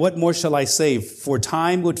this. And what more shall I say? For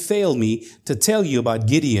time would fail me to tell you about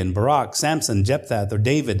Gideon, Barak, Samson, Jephthah, or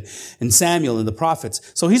David, and Samuel, and the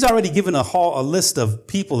prophets. So he's already given a list of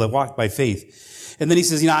people that walked by faith. And then he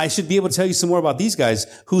says, I should be able to tell you some more about these guys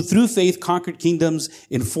who through faith conquered kingdoms,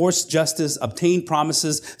 enforced justice, obtained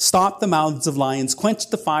promises, stopped the mouths of lions,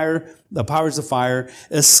 quenched the powers of fire,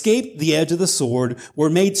 escaped the edge of the sword,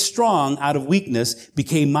 were made strong out of weakness,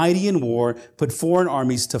 became mighty in war, put foreign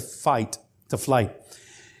armies to flight.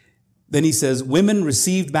 Then he says, women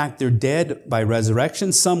received back their dead by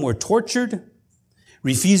resurrection. Some were tortured,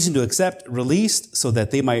 refusing to accept, released so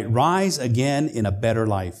that they might rise again in a better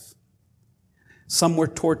life. Some were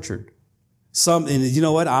tortured. And you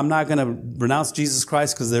know what? I'm not going to renounce Jesus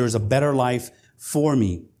Christ because there is a better life for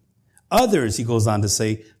me. Others, he goes on to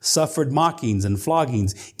say, suffered mockings and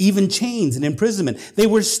floggings, even chains and imprisonment. They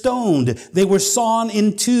were stoned. They were sawn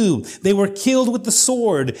in two. They were killed with the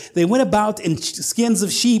sword. They went about in skins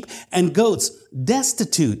of sheep and goats,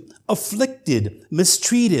 destitute, afflicted,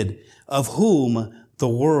 mistreated, of whom the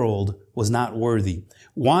world was not worthy,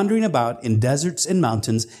 wandering about in deserts and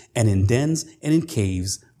mountains and in dens and in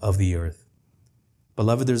caves of the earth.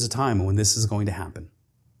 Beloved, there's a time when this is going to happen.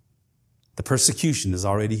 The persecution is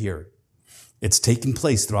already here. It's taking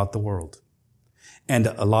place throughout the world. And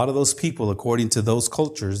a lot of those people, according to those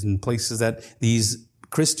cultures and places that these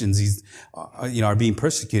Christians, are being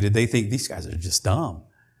persecuted, they think these guys are just dumb.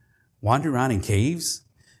 Wandering around in caves,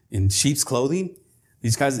 in sheep's clothing.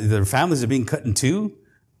 These guys, their families are being cut in two,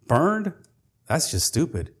 burned. That's just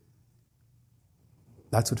stupid.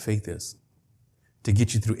 That's what faith is. To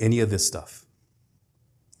get you through any of this stuff.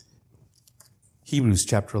 Hebrews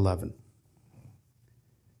chapter 11.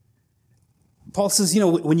 Paul says,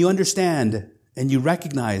 when you understand and you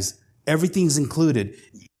recognize everything's included,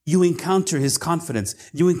 you encounter his confidence.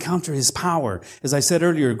 You encounter his power. As I said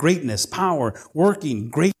earlier, greatness, power, working,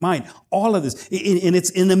 great might, all of this. And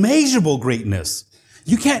it's an immeasurable greatness.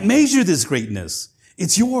 You can't measure this greatness.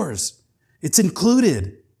 It's yours. It's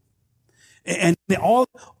included. And all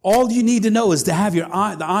you need to know is to have the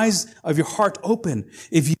eyes of your heart open.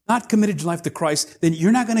 If you've not committed your life to Christ, then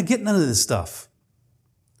you're not going to get none of this stuff.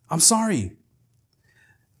 I'm sorry.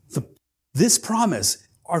 This promise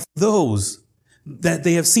are for those that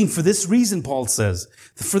they have seen. For this reason, Paul says,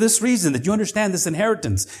 for this reason, that you understand this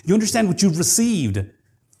inheritance. You understand what you've received.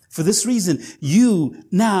 For this reason, you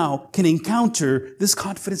now can encounter this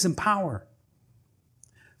confidence and power.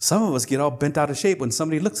 Some of us get all bent out of shape when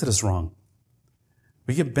somebody looks at us wrong.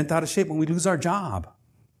 We get bent out of shape when we lose our job.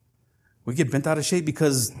 We get bent out of shape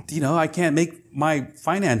because, I can't make my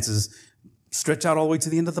finances stretch out all the way to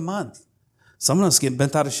the end of the month. Some of us get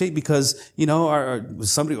bent out of shape because, one of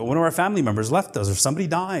our family members left us or somebody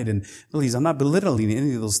died. And please, I'm not belittling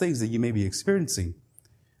any of those things that you may be experiencing.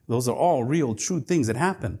 Those are all real, true things that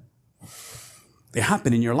happen. They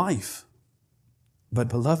happen in your life. But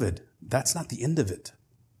beloved, that's not the end of it.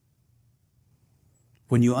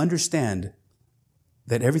 When you understand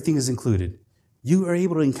that everything is included, you are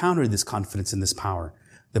able to encounter this confidence and this power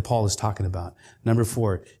that Paul is talking about. Number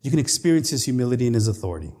 4, you can experience his humility and his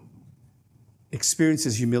authority. Experience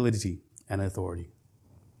his humility and authority.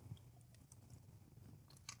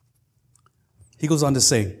 He goes on to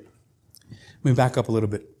say, let me back up a little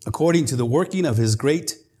bit. According to the working of his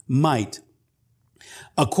great might,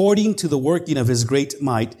 according to the working of his great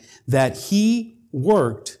might that he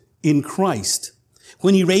worked in Christ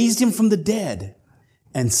when he raised him from the dead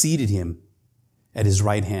and seated him at his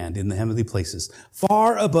right hand in the heavenly places,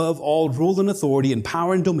 far above all rule and authority and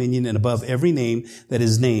power and dominion and above every name that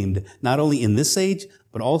is named, not only in this age,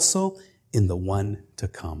 but also in the one to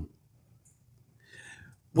come.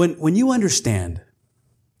 When you understand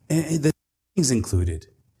the things included,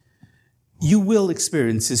 you will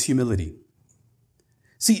experience his humility.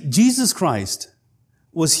 See, Jesus Christ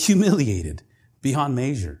was humiliated beyond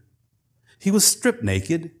measure. He was stripped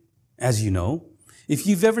naked, as you know. If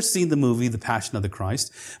you've ever seen the movie, The Passion of the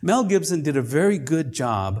Christ, Mel Gibson did a very good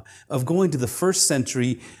job of going to the first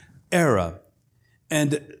century era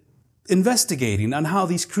and investigating on how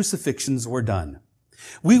these crucifixions were done.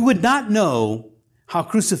 We would not know how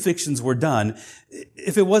crucifixions were done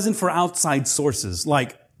if it wasn't for outside sources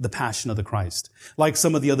like The Passion of the Christ, like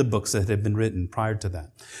some of the other books that had been written prior to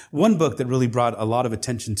that. One book that really brought a lot of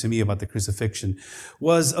attention to me about the crucifixion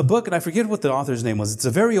was a book, and I forget what the author's name was. It's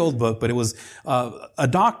a very old book, but it was a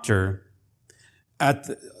doctor at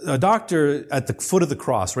the foot of the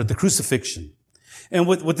cross, or at the crucifixion. And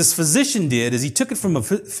what this physician did is he took it from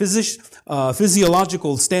a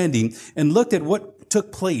physiological standing and looked at what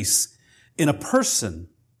took place in a person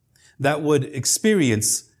that would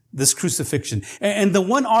experience this crucifixion. And the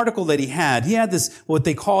one article that he had this, what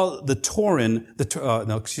they call the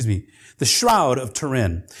Shroud of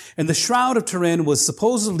Turin. And the Shroud of Turin was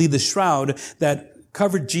supposedly the shroud that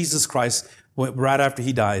covered Jesus Christ right after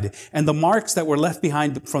he died. And the marks that were left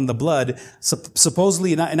behind from the blood,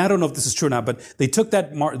 supposedly, and I don't know if this is true or not, but they took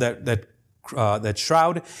that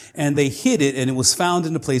shroud and they hid it, and it was found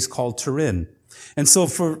in a place called Turin. And so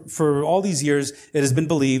for all these years, it has been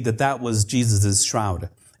believed that that was Jesus' shroud.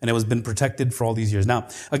 And it was been protected for all these years. Now,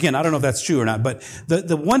 again, I don't know if that's true or not, but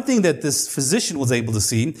the one thing that this physician was able to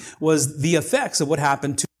see was the effects of what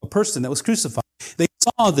happened to a person that was crucified. They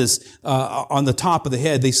saw this on the top of the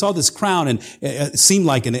head. They saw this crown, and it seemed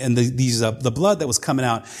like, the blood that was coming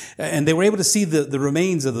out, and they were able to see the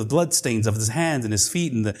remains of the blood stains of his hands and his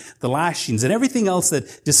feet, and the lashings and everything else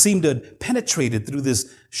that just seemed to have penetrated through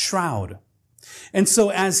this shroud. And so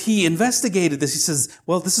as he investigated this, he says,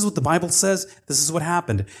 well, this is what the Bible says. This is what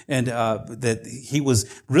happened. And that he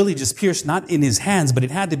was really just pierced, not in his hands, but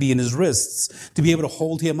it had to be in his wrists to be able to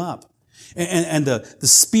hold him up. And the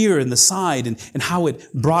spear in the side, and how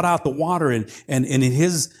it brought out the water. And in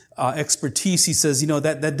his expertise, he says,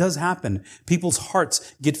 that does happen. People's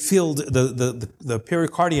hearts get filled, the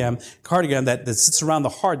pericardium that sits around the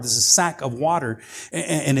heart, this is a sac of water,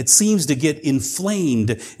 and it seems to get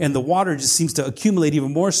inflamed, and the water just seems to accumulate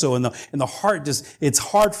even more so, and the heart it's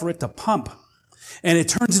hard for it to pump. And it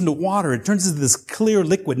turns into water. It turns into this clear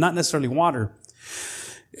liquid, not necessarily water.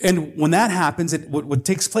 And when that happens, what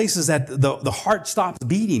takes place is that the heart stops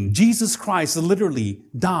beating. Jesus Christ literally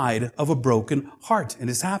died of a broken heart, and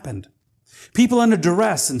it's happened. People under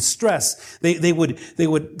duress and stress,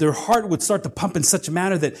 their heart would start to pump in such a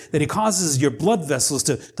manner that it causes your blood vessels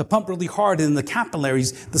to pump really hard, and the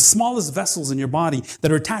capillaries, the smallest vessels in your body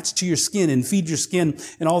that are attached to your skin and feed your skin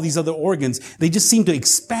and all these other organs, they just seem to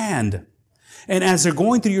expand. And as they're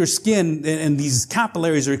going through your skin and these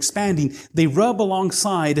capillaries are expanding, they rub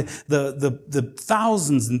alongside the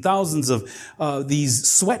thousands and thousands of these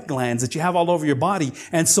sweat glands that you have all over your body.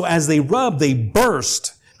 And so as they rub, they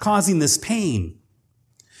burst, causing this pain.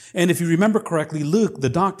 And if you remember correctly, Luke, the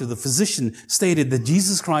doctor, the physician, stated that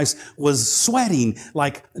Jesus Christ was sweating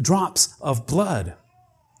like drops of blood.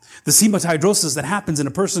 The hematidrosis that happens in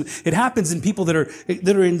a person, it happens in people that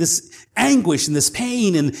are in this anguish and this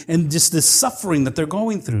pain and just this suffering that they're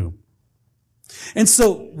going through. And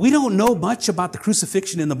so we don't know much about the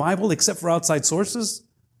crucifixion in the Bible except for outside sources.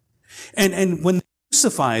 And when they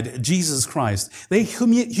crucified Jesus Christ, they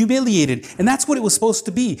humiliated, and that's what it was supposed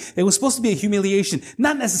to be. It was supposed to be a humiliation,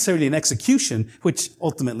 not necessarily an execution, which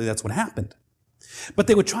ultimately that's what happened. But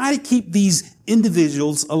they would try to keep these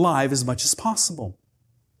individuals alive as much as possible.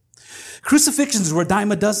 Crucifixions were a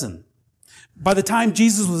dime a dozen. By the time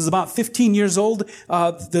Jesus was about 15 years old,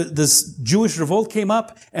 this Jewish revolt came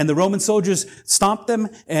up, and the Roman soldiers stomped them,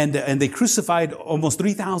 and they crucified almost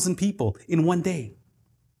 3,000 people in one day.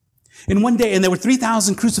 In one day, and there were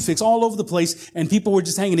 3,000 crucifixes all over the place, and people were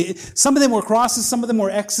just hanging. Some of them were crosses, some of them were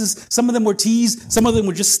X's, some of them were T's, some of them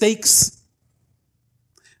were just stakes.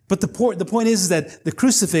 But the point is that the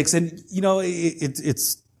crucifix, and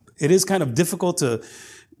it is kind of difficult to.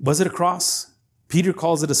 Was it a cross? Peter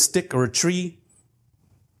calls it a stick or a tree.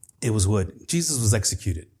 It was wood. Jesus was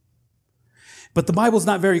executed. But the Bible's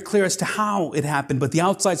not very clear as to how it happened, but the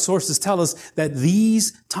outside sources tell us that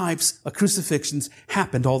these types of crucifixions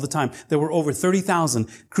happened all the time. There were over 30,000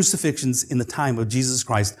 crucifixions in the time of Jesus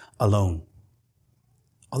Christ alone.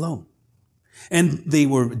 Alone. And they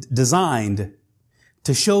were designed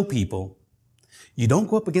to show people, you don't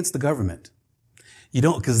go up against the government. You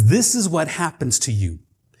don't, because this is what happens to you.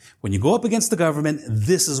 When you go up against the government,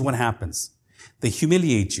 this is what happens. They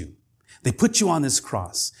humiliate you. They put you on this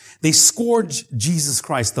cross. They scourge Jesus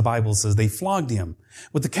Christ, the Bible says. They flogged him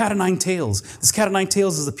with the cat o' nine tails. This cat o' nine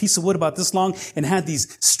tails is a piece of wood about this long and had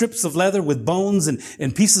these strips of leather with bones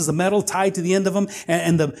and pieces of metal tied to the end of them.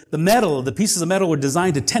 And the pieces of metal were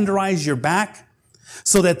designed to tenderize your back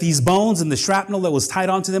so that these bones and the shrapnel that was tied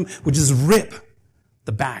onto them would just rip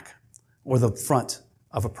the back or the front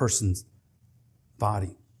of a person's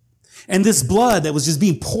body. And this blood that was just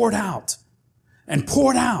being poured out and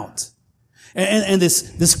poured out. And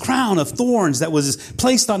this crown of thorns that was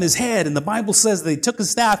placed on his head. And the Bible says they took his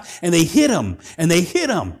staff and they hit him and they hit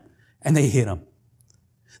him and they hit him.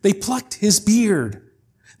 They plucked his beard.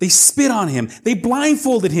 They spit on him. They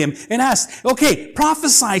blindfolded him and asked, okay,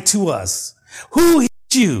 prophesy to us. Who hit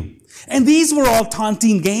you? And these were all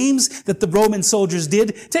taunting games that the Roman soldiers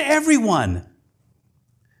did to everyone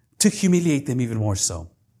to humiliate them even more so.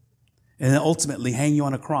 And then ultimately hang you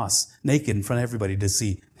on a cross, naked in front of everybody to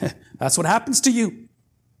see. That's what happens to you.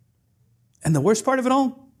 And the worst part of it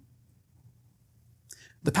all,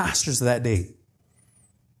 the pastors of that day,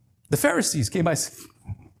 the Pharisees came by.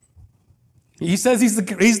 He says he's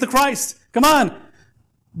the Christ. Come on,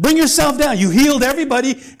 bring yourself down. You healed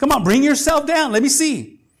everybody. Come on, bring yourself down. Let me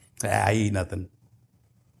see. I eat nothing.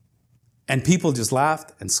 And people just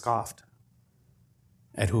laughed and scoffed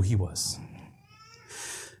at who he was.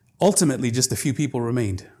 Ultimately, just a few people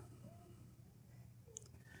remained.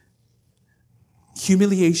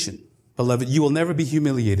 Humiliation. Beloved, you will never be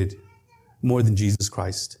humiliated more than Jesus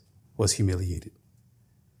Christ was humiliated.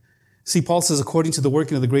 See, Paul says, according to the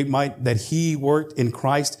working of the great might that he worked in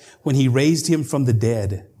Christ when he raised him from the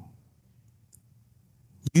dead,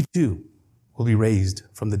 you too will be raised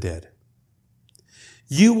from the dead.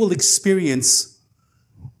 You will experience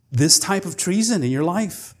this type of treason in your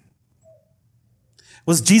life.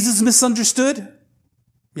 Was Jesus misunderstood?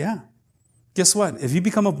 Yeah. Guess what? If you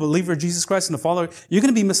become a believer of Jesus Christ and a follower, you're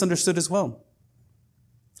going to be misunderstood as well.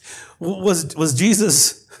 Was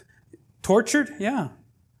Jesus tortured? Yeah.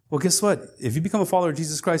 Well, guess what? If you become a follower of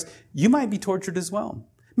Jesus Christ, you might be tortured as well.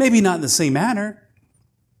 Maybe not in the same manner.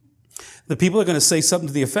 The people are going to say something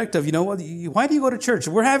to the effect of, you know what? Why do you go to church?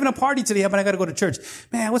 We're having a party today, but I got to go to church.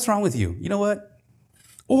 Man, what's wrong with you? You know what?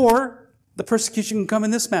 Or the persecution can come in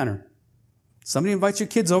this manner. Somebody invites your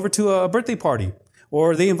kids over to a birthday party,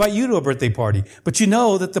 or they invite you to a birthday party, but you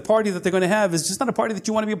know that the party that they're going to have is just not a party that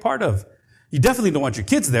you want to be a part of. You definitely don't want your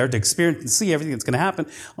kids there to experience and see everything that's going to happen.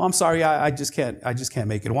 Oh, I'm sorry, I just can't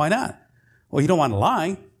make it. Why not? Well, you don't want to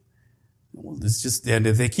lie. Well, it's just, and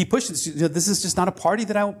if they keep pushing, this is just not a party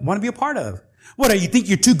that I want to be a part of. What, you think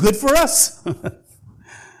you're too good for us?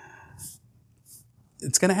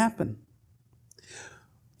 It's going to happen.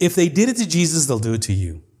 If they did it to Jesus, they'll do it to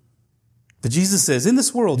you. But Jesus says, in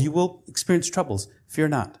this world, you will experience troubles. Fear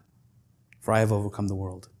not, for I have overcome the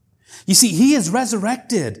world. You see, he is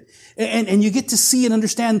resurrected. And you get to see and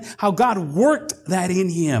understand how God worked that in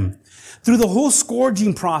him. Through the whole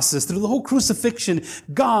scourging process, through the whole crucifixion,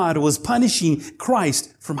 God was punishing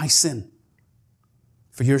Christ for my sin,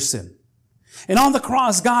 for your sin. And on the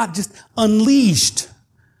cross, God just unleashed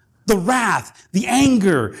the wrath, the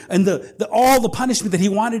anger, and all the punishment that he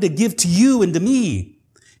wanted to give to you and to me.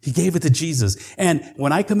 He gave it to Jesus. And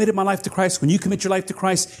when I committed my life to Christ, when you commit your life to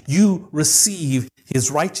Christ, you receive his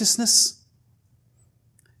righteousness.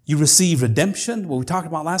 You receive redemption, what we talked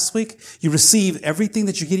about last week. You receive everything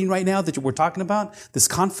that you're getting right now that we're talking about, this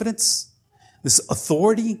confidence, this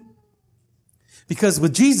authority. Because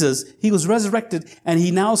with Jesus, he was resurrected and he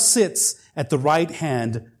now sits at the right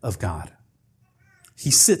hand of God. He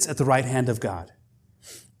sits at the right hand of God.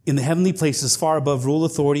 In the heavenly places, far above rule,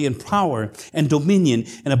 authority, and power, and dominion,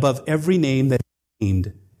 and above every name that is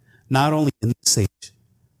named, not only in this age,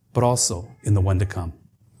 but also in the one to come.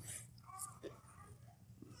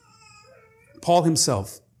 Paul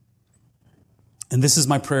himself, and this is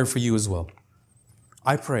my prayer for you as well.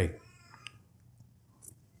 I pray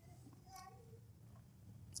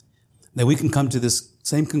that we can come to this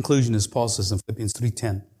same conclusion as Paul says in Philippians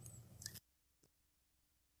 3:10.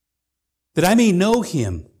 That I may know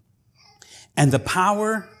him and the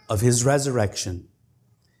power of his resurrection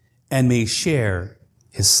and may share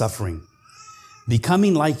his suffering,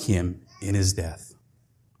 becoming like him in his death.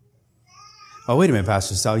 Oh, wait a minute,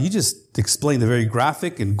 Pastor Sal. You just explained the very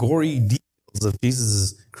graphic and gory details of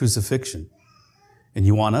Jesus' crucifixion. And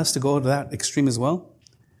you want us to go to that extreme as well?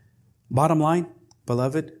 Bottom line,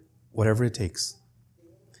 beloved, whatever it takes.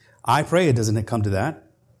 I pray it doesn't come to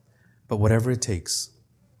that, but whatever it takes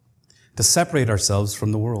to separate ourselves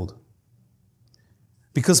from the world.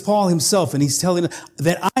 Because Paul himself, and he's telling us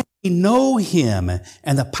that I may know him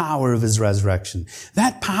and the power of his resurrection.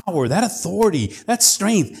 That power, that authority, that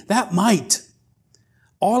strength, that might,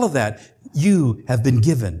 all of that you have been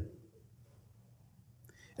given.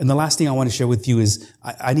 And the last thing I want to share with you is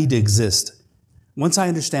I need to exist. Once I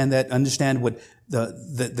understand that, understand what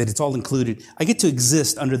that it's all included, I get to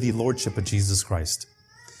exist under the lordship of Jesus Christ.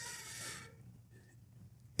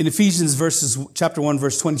 In Ephesians chapter 1,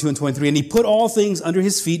 verse 22 and 23, and he put all things under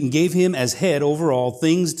his feet and gave him as head over all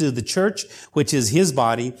things to the church, which is his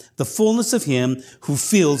body, the fullness of him who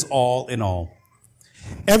fills all in all.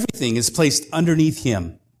 Everything is placed underneath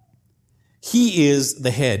him. He is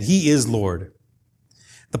the head. He is Lord.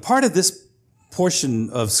 The part of this portion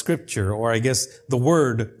of Scripture, or I guess the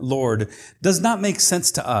word Lord, does not make sense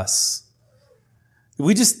to us.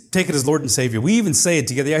 We just take it as Lord and Savior. We even say it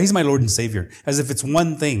together, yeah, he's my Lord and Savior, as if it's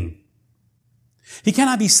one thing. He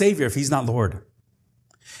cannot be Savior if he's not Lord.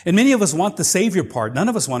 And many of us want the Savior part. None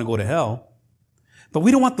of us want to go to hell. But we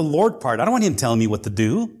don't want the Lord part. I don't want him telling me what to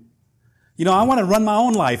do. You know, I want to run my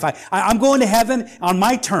own life. I'm going to heaven on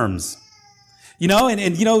my terms. You know,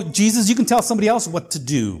 and you know, Jesus, you can tell somebody else what to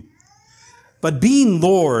do. But being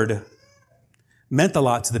Lord meant a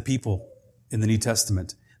lot to the people in the New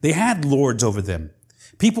Testament. They had lords over them.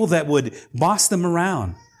 People that would boss them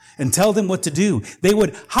around and tell them what to do. They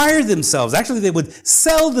would hire themselves. Actually, they would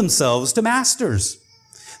sell themselves to masters.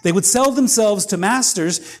 They would sell themselves to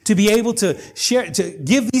masters to be able to share, to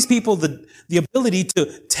give these people the ability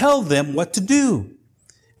to tell them what to do.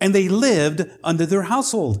 And they lived under their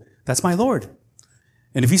household. That's my Lord.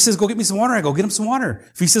 And if he says, go get me some water, I go get him some water.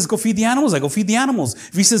 If he says, go feed the animals, I go feed the animals.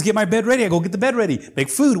 If he says, get my bed ready, I go get the bed ready. Make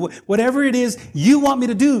food. Whatever it is you want me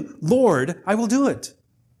to do, Lord, I will do it.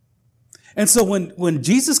 And so when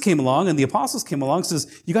Jesus came along and the apostles came along,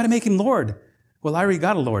 says, you got to make him Lord. Well, I already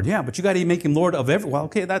got a Lord. Yeah, but you got to make him Lord of well,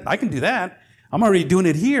 okay, I can do that. I'm already doing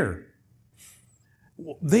it here.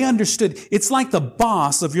 They understood. It's like the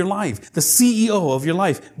boss of your life, the CEO of your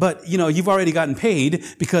life. But, you know, you've already gotten paid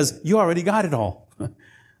because you already got it all.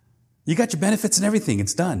 You got your benefits and everything.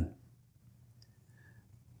 It's done.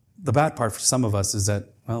 The bad part for some of us is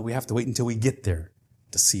that, well, we have to wait until we get there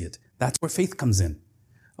to see it. That's where faith comes in,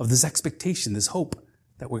 of this expectation, this hope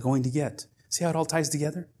that we're going to get. See how it all ties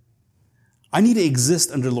together? I need to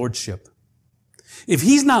exist under lordship. If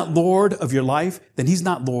he's not Lord of your life, then he's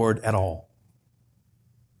not Lord at all.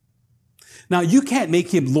 Now, you can't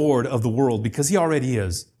make him Lord of the world because he already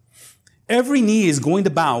is. Every knee is going to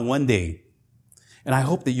bow one day. And I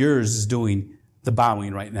hope that yours is doing the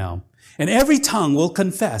bowing right now. And every tongue will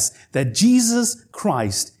confess that Jesus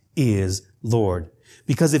Christ is Lord.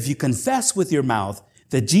 Because if you confess with your mouth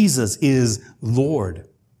that Jesus is Lord.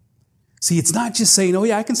 See, it's not just saying, oh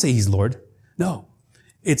yeah, I can say he's Lord. No.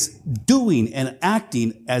 It's doing and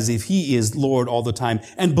acting as if he is Lord all the time.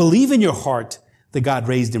 And believe in your heart that God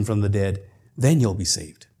raised him from the dead. Then you'll be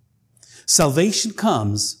saved. Salvation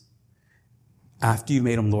comes after you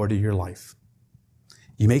made him Lord of your life.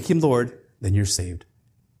 You make him Lord, then you're saved.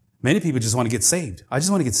 Many people just want to get saved. I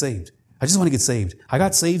just want to get saved. I just want to get saved. I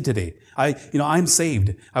got saved today. I'm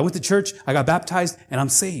saved. I went to church, I got baptized, and I'm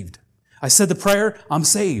saved. I said the prayer, I'm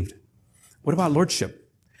saved. What about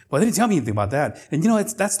lordship? Well, they didn't tell me anything about that. And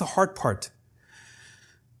that's the hard part.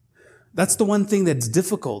 That's the one thing that's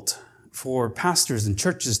difficult for pastors and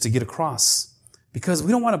churches to get across. Because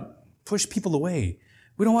we don't want to push people away.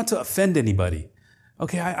 We don't want to offend anybody.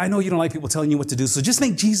 Okay, I know you don't like people telling you what to do, so just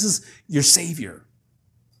make Jesus your Savior.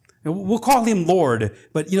 We'll call him Lord,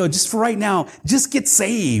 but just for right now, just get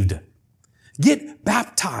saved. Get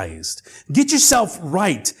baptized. Get yourself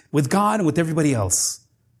right with God and with everybody else.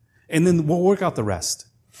 And then we'll work out the rest.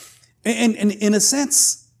 And in a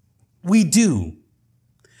sense, we do.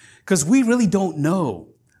 Because we really don't know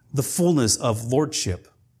the fullness of lordship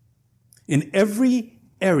in every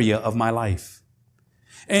area of my life.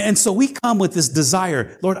 And so we come with this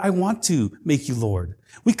desire, Lord, I want to make you Lord.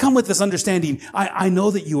 We come with this understanding, I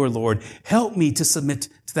know that you are Lord. Help me to submit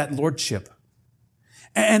to that lordship.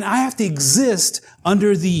 And I have to exist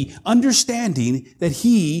under the understanding that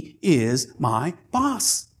he is my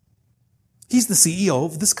boss. He's the CEO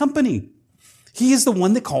of this company. He is the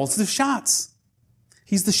one that calls the shots.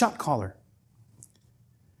 He's the shot caller.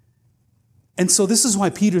 And so this is why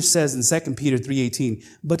Peter says in 2 Peter 3:18,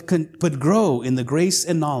 but grow in the grace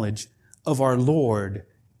and knowledge of our Lord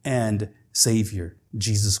and Savior,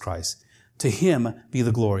 Jesus Christ. To him be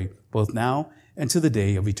the glory, both now and to the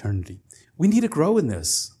day of eternity. We need to grow in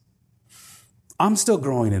this. I'm still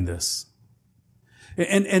growing in this.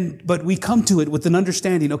 But we come to it with an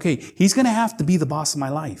understanding, okay, he's going to have to be the boss of my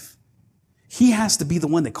life. He has to be the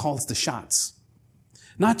one that calls the shots.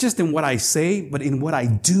 Not just in what I say, but in what I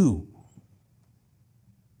do.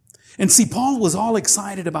 And see, Paul was all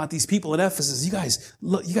excited about these people at Ephesus. You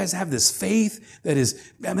guys have this faith that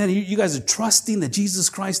is, man, you guys are trusting that Jesus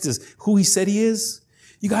Christ is who he said he is.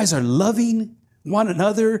 You guys are loving one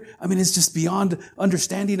another. I mean, it's just beyond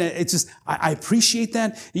understanding. It's just, I appreciate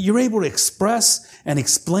that. You're able to express and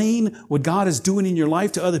explain what God is doing in your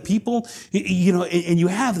life to other people. You know, and you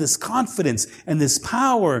have this confidence and this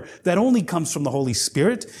power that only comes from the Holy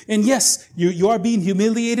Spirit. And yes, you are being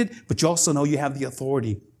humiliated, but you also know you have the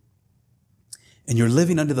authority. And you're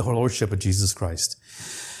living under the lordship of Jesus Christ.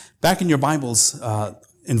 Back in your Bibles,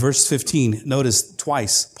 in verse 15, notice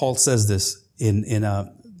twice Paul says this in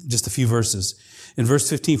just a few verses. In verse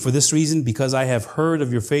 15, for this reason, because I have heard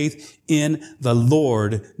of your faith in the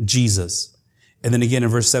Lord Jesus. And then again in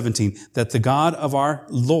verse 17, that the God of our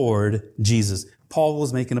Lord Jesus. Paul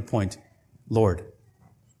was making a point. Lord.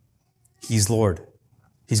 He's Lord.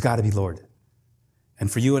 He's got to be Lord.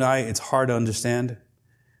 And for you and I, it's hard to understand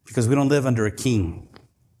because we don't live under a king.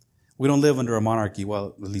 We don't live under a monarchy.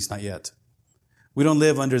 Well, at least not yet. We don't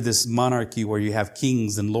live under this monarchy where you have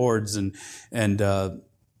kings and lords and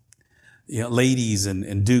ladies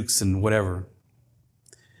and dukes and whatever.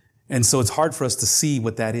 And so it's hard for us to see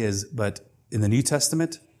what that is. But in the New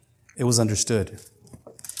Testament, it was understood.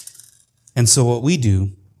 And so what we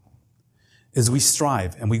do is we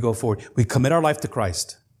strive and we go forward. We commit our life to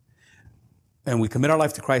Christ. And we commit our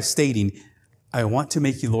life to Christ stating, I want to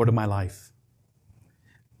make you Lord of my life.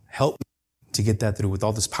 Help me to get that through with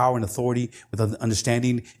all this power and authority, with the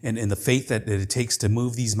understanding and the faith that it takes to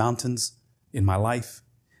move these mountains in my life.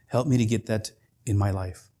 Help me to get that in my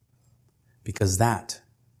life. Because that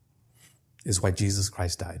is why Jesus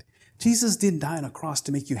Christ died. Jesus didn't die on a cross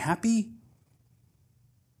to make you happy.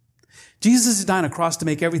 Jesus didn't die on a cross to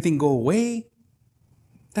make everything go away.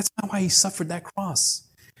 That's not why he suffered that cross.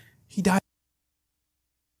 He died.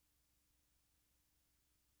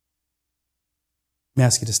 Let me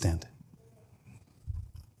ask you to stand.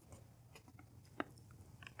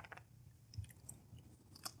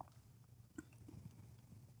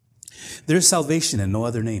 There is salvation in no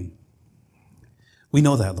other name. We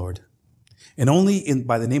know that, Lord. And only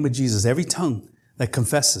by the name of Jesus, every tongue that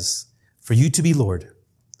confesses for you to be Lord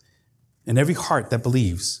and every heart that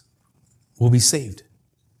believes will be saved.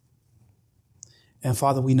 And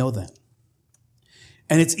Father, we know that.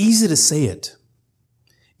 And it's easy to say it.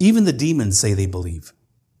 Even the demons say they believe.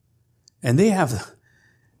 And they have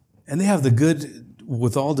the good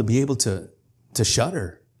withal to be able to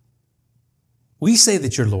shudder. We say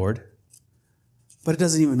that you're Lord, but it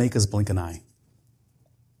doesn't even make us blink an eye.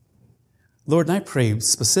 Lord, and I pray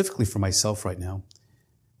specifically for myself right now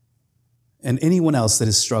and anyone else that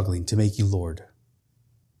is struggling to make you Lord.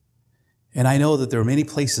 And I know that there are many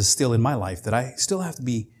places still in my life that I still have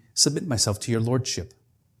to submit myself to your Lordship.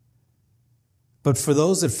 But for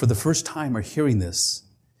those that for the first time are hearing this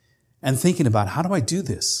and thinking about, how do I do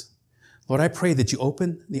this? Lord, I pray that you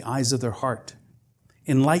open the eyes of their heart,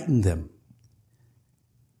 enlighten them,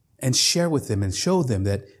 and share with them and show them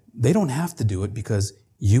that they don't have to do it because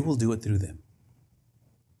you will do it through them.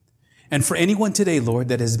 And for anyone today, Lord,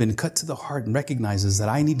 that has been cut to the heart and recognizes that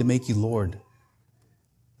I need to make you Lord,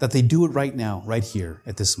 that they do it right now, right here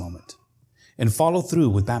at this moment, and follow through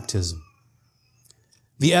with baptism.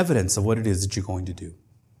 The evidence of what it is that you're going to do.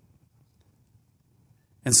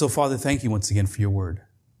 And so, Father, thank you once again for your word.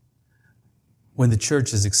 When the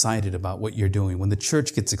church is excited about what you're doing, when the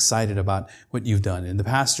church gets excited about what you've done, and the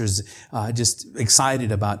pastors just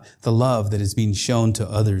excited about the love that is being shown to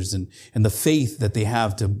others and the faith that they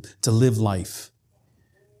have to live life,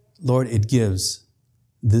 Lord, it gives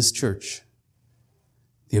this church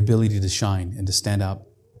the ability to shine and to stand out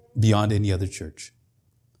beyond any other church.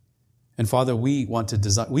 And Father, we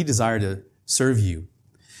desire to serve you.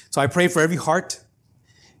 So I pray for every heart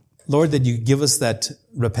Lord, that you give us that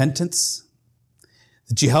repentance,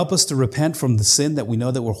 that you help us to repent from the sin that we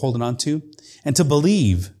know that we're holding on to, and to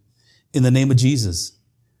believe in the name of Jesus,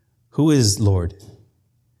 who is Lord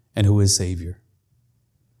and who is Savior.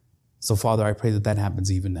 So, Father, I pray that that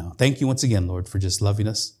happens even now. Thank you once again, Lord, for just loving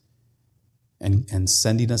us and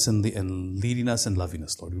sending us and leading us and loving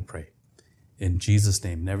us, Lord, we pray. In Jesus'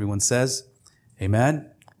 name. And everyone says,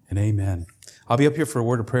 amen and amen. I'll be up here for a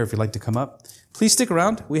word of prayer if you'd like to come up. Please stick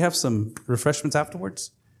around. We have some refreshments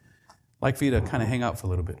afterwards. I'd like for you to kind of hang out for a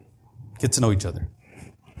little bit. Get to know each other.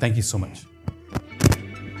 Thank you so much.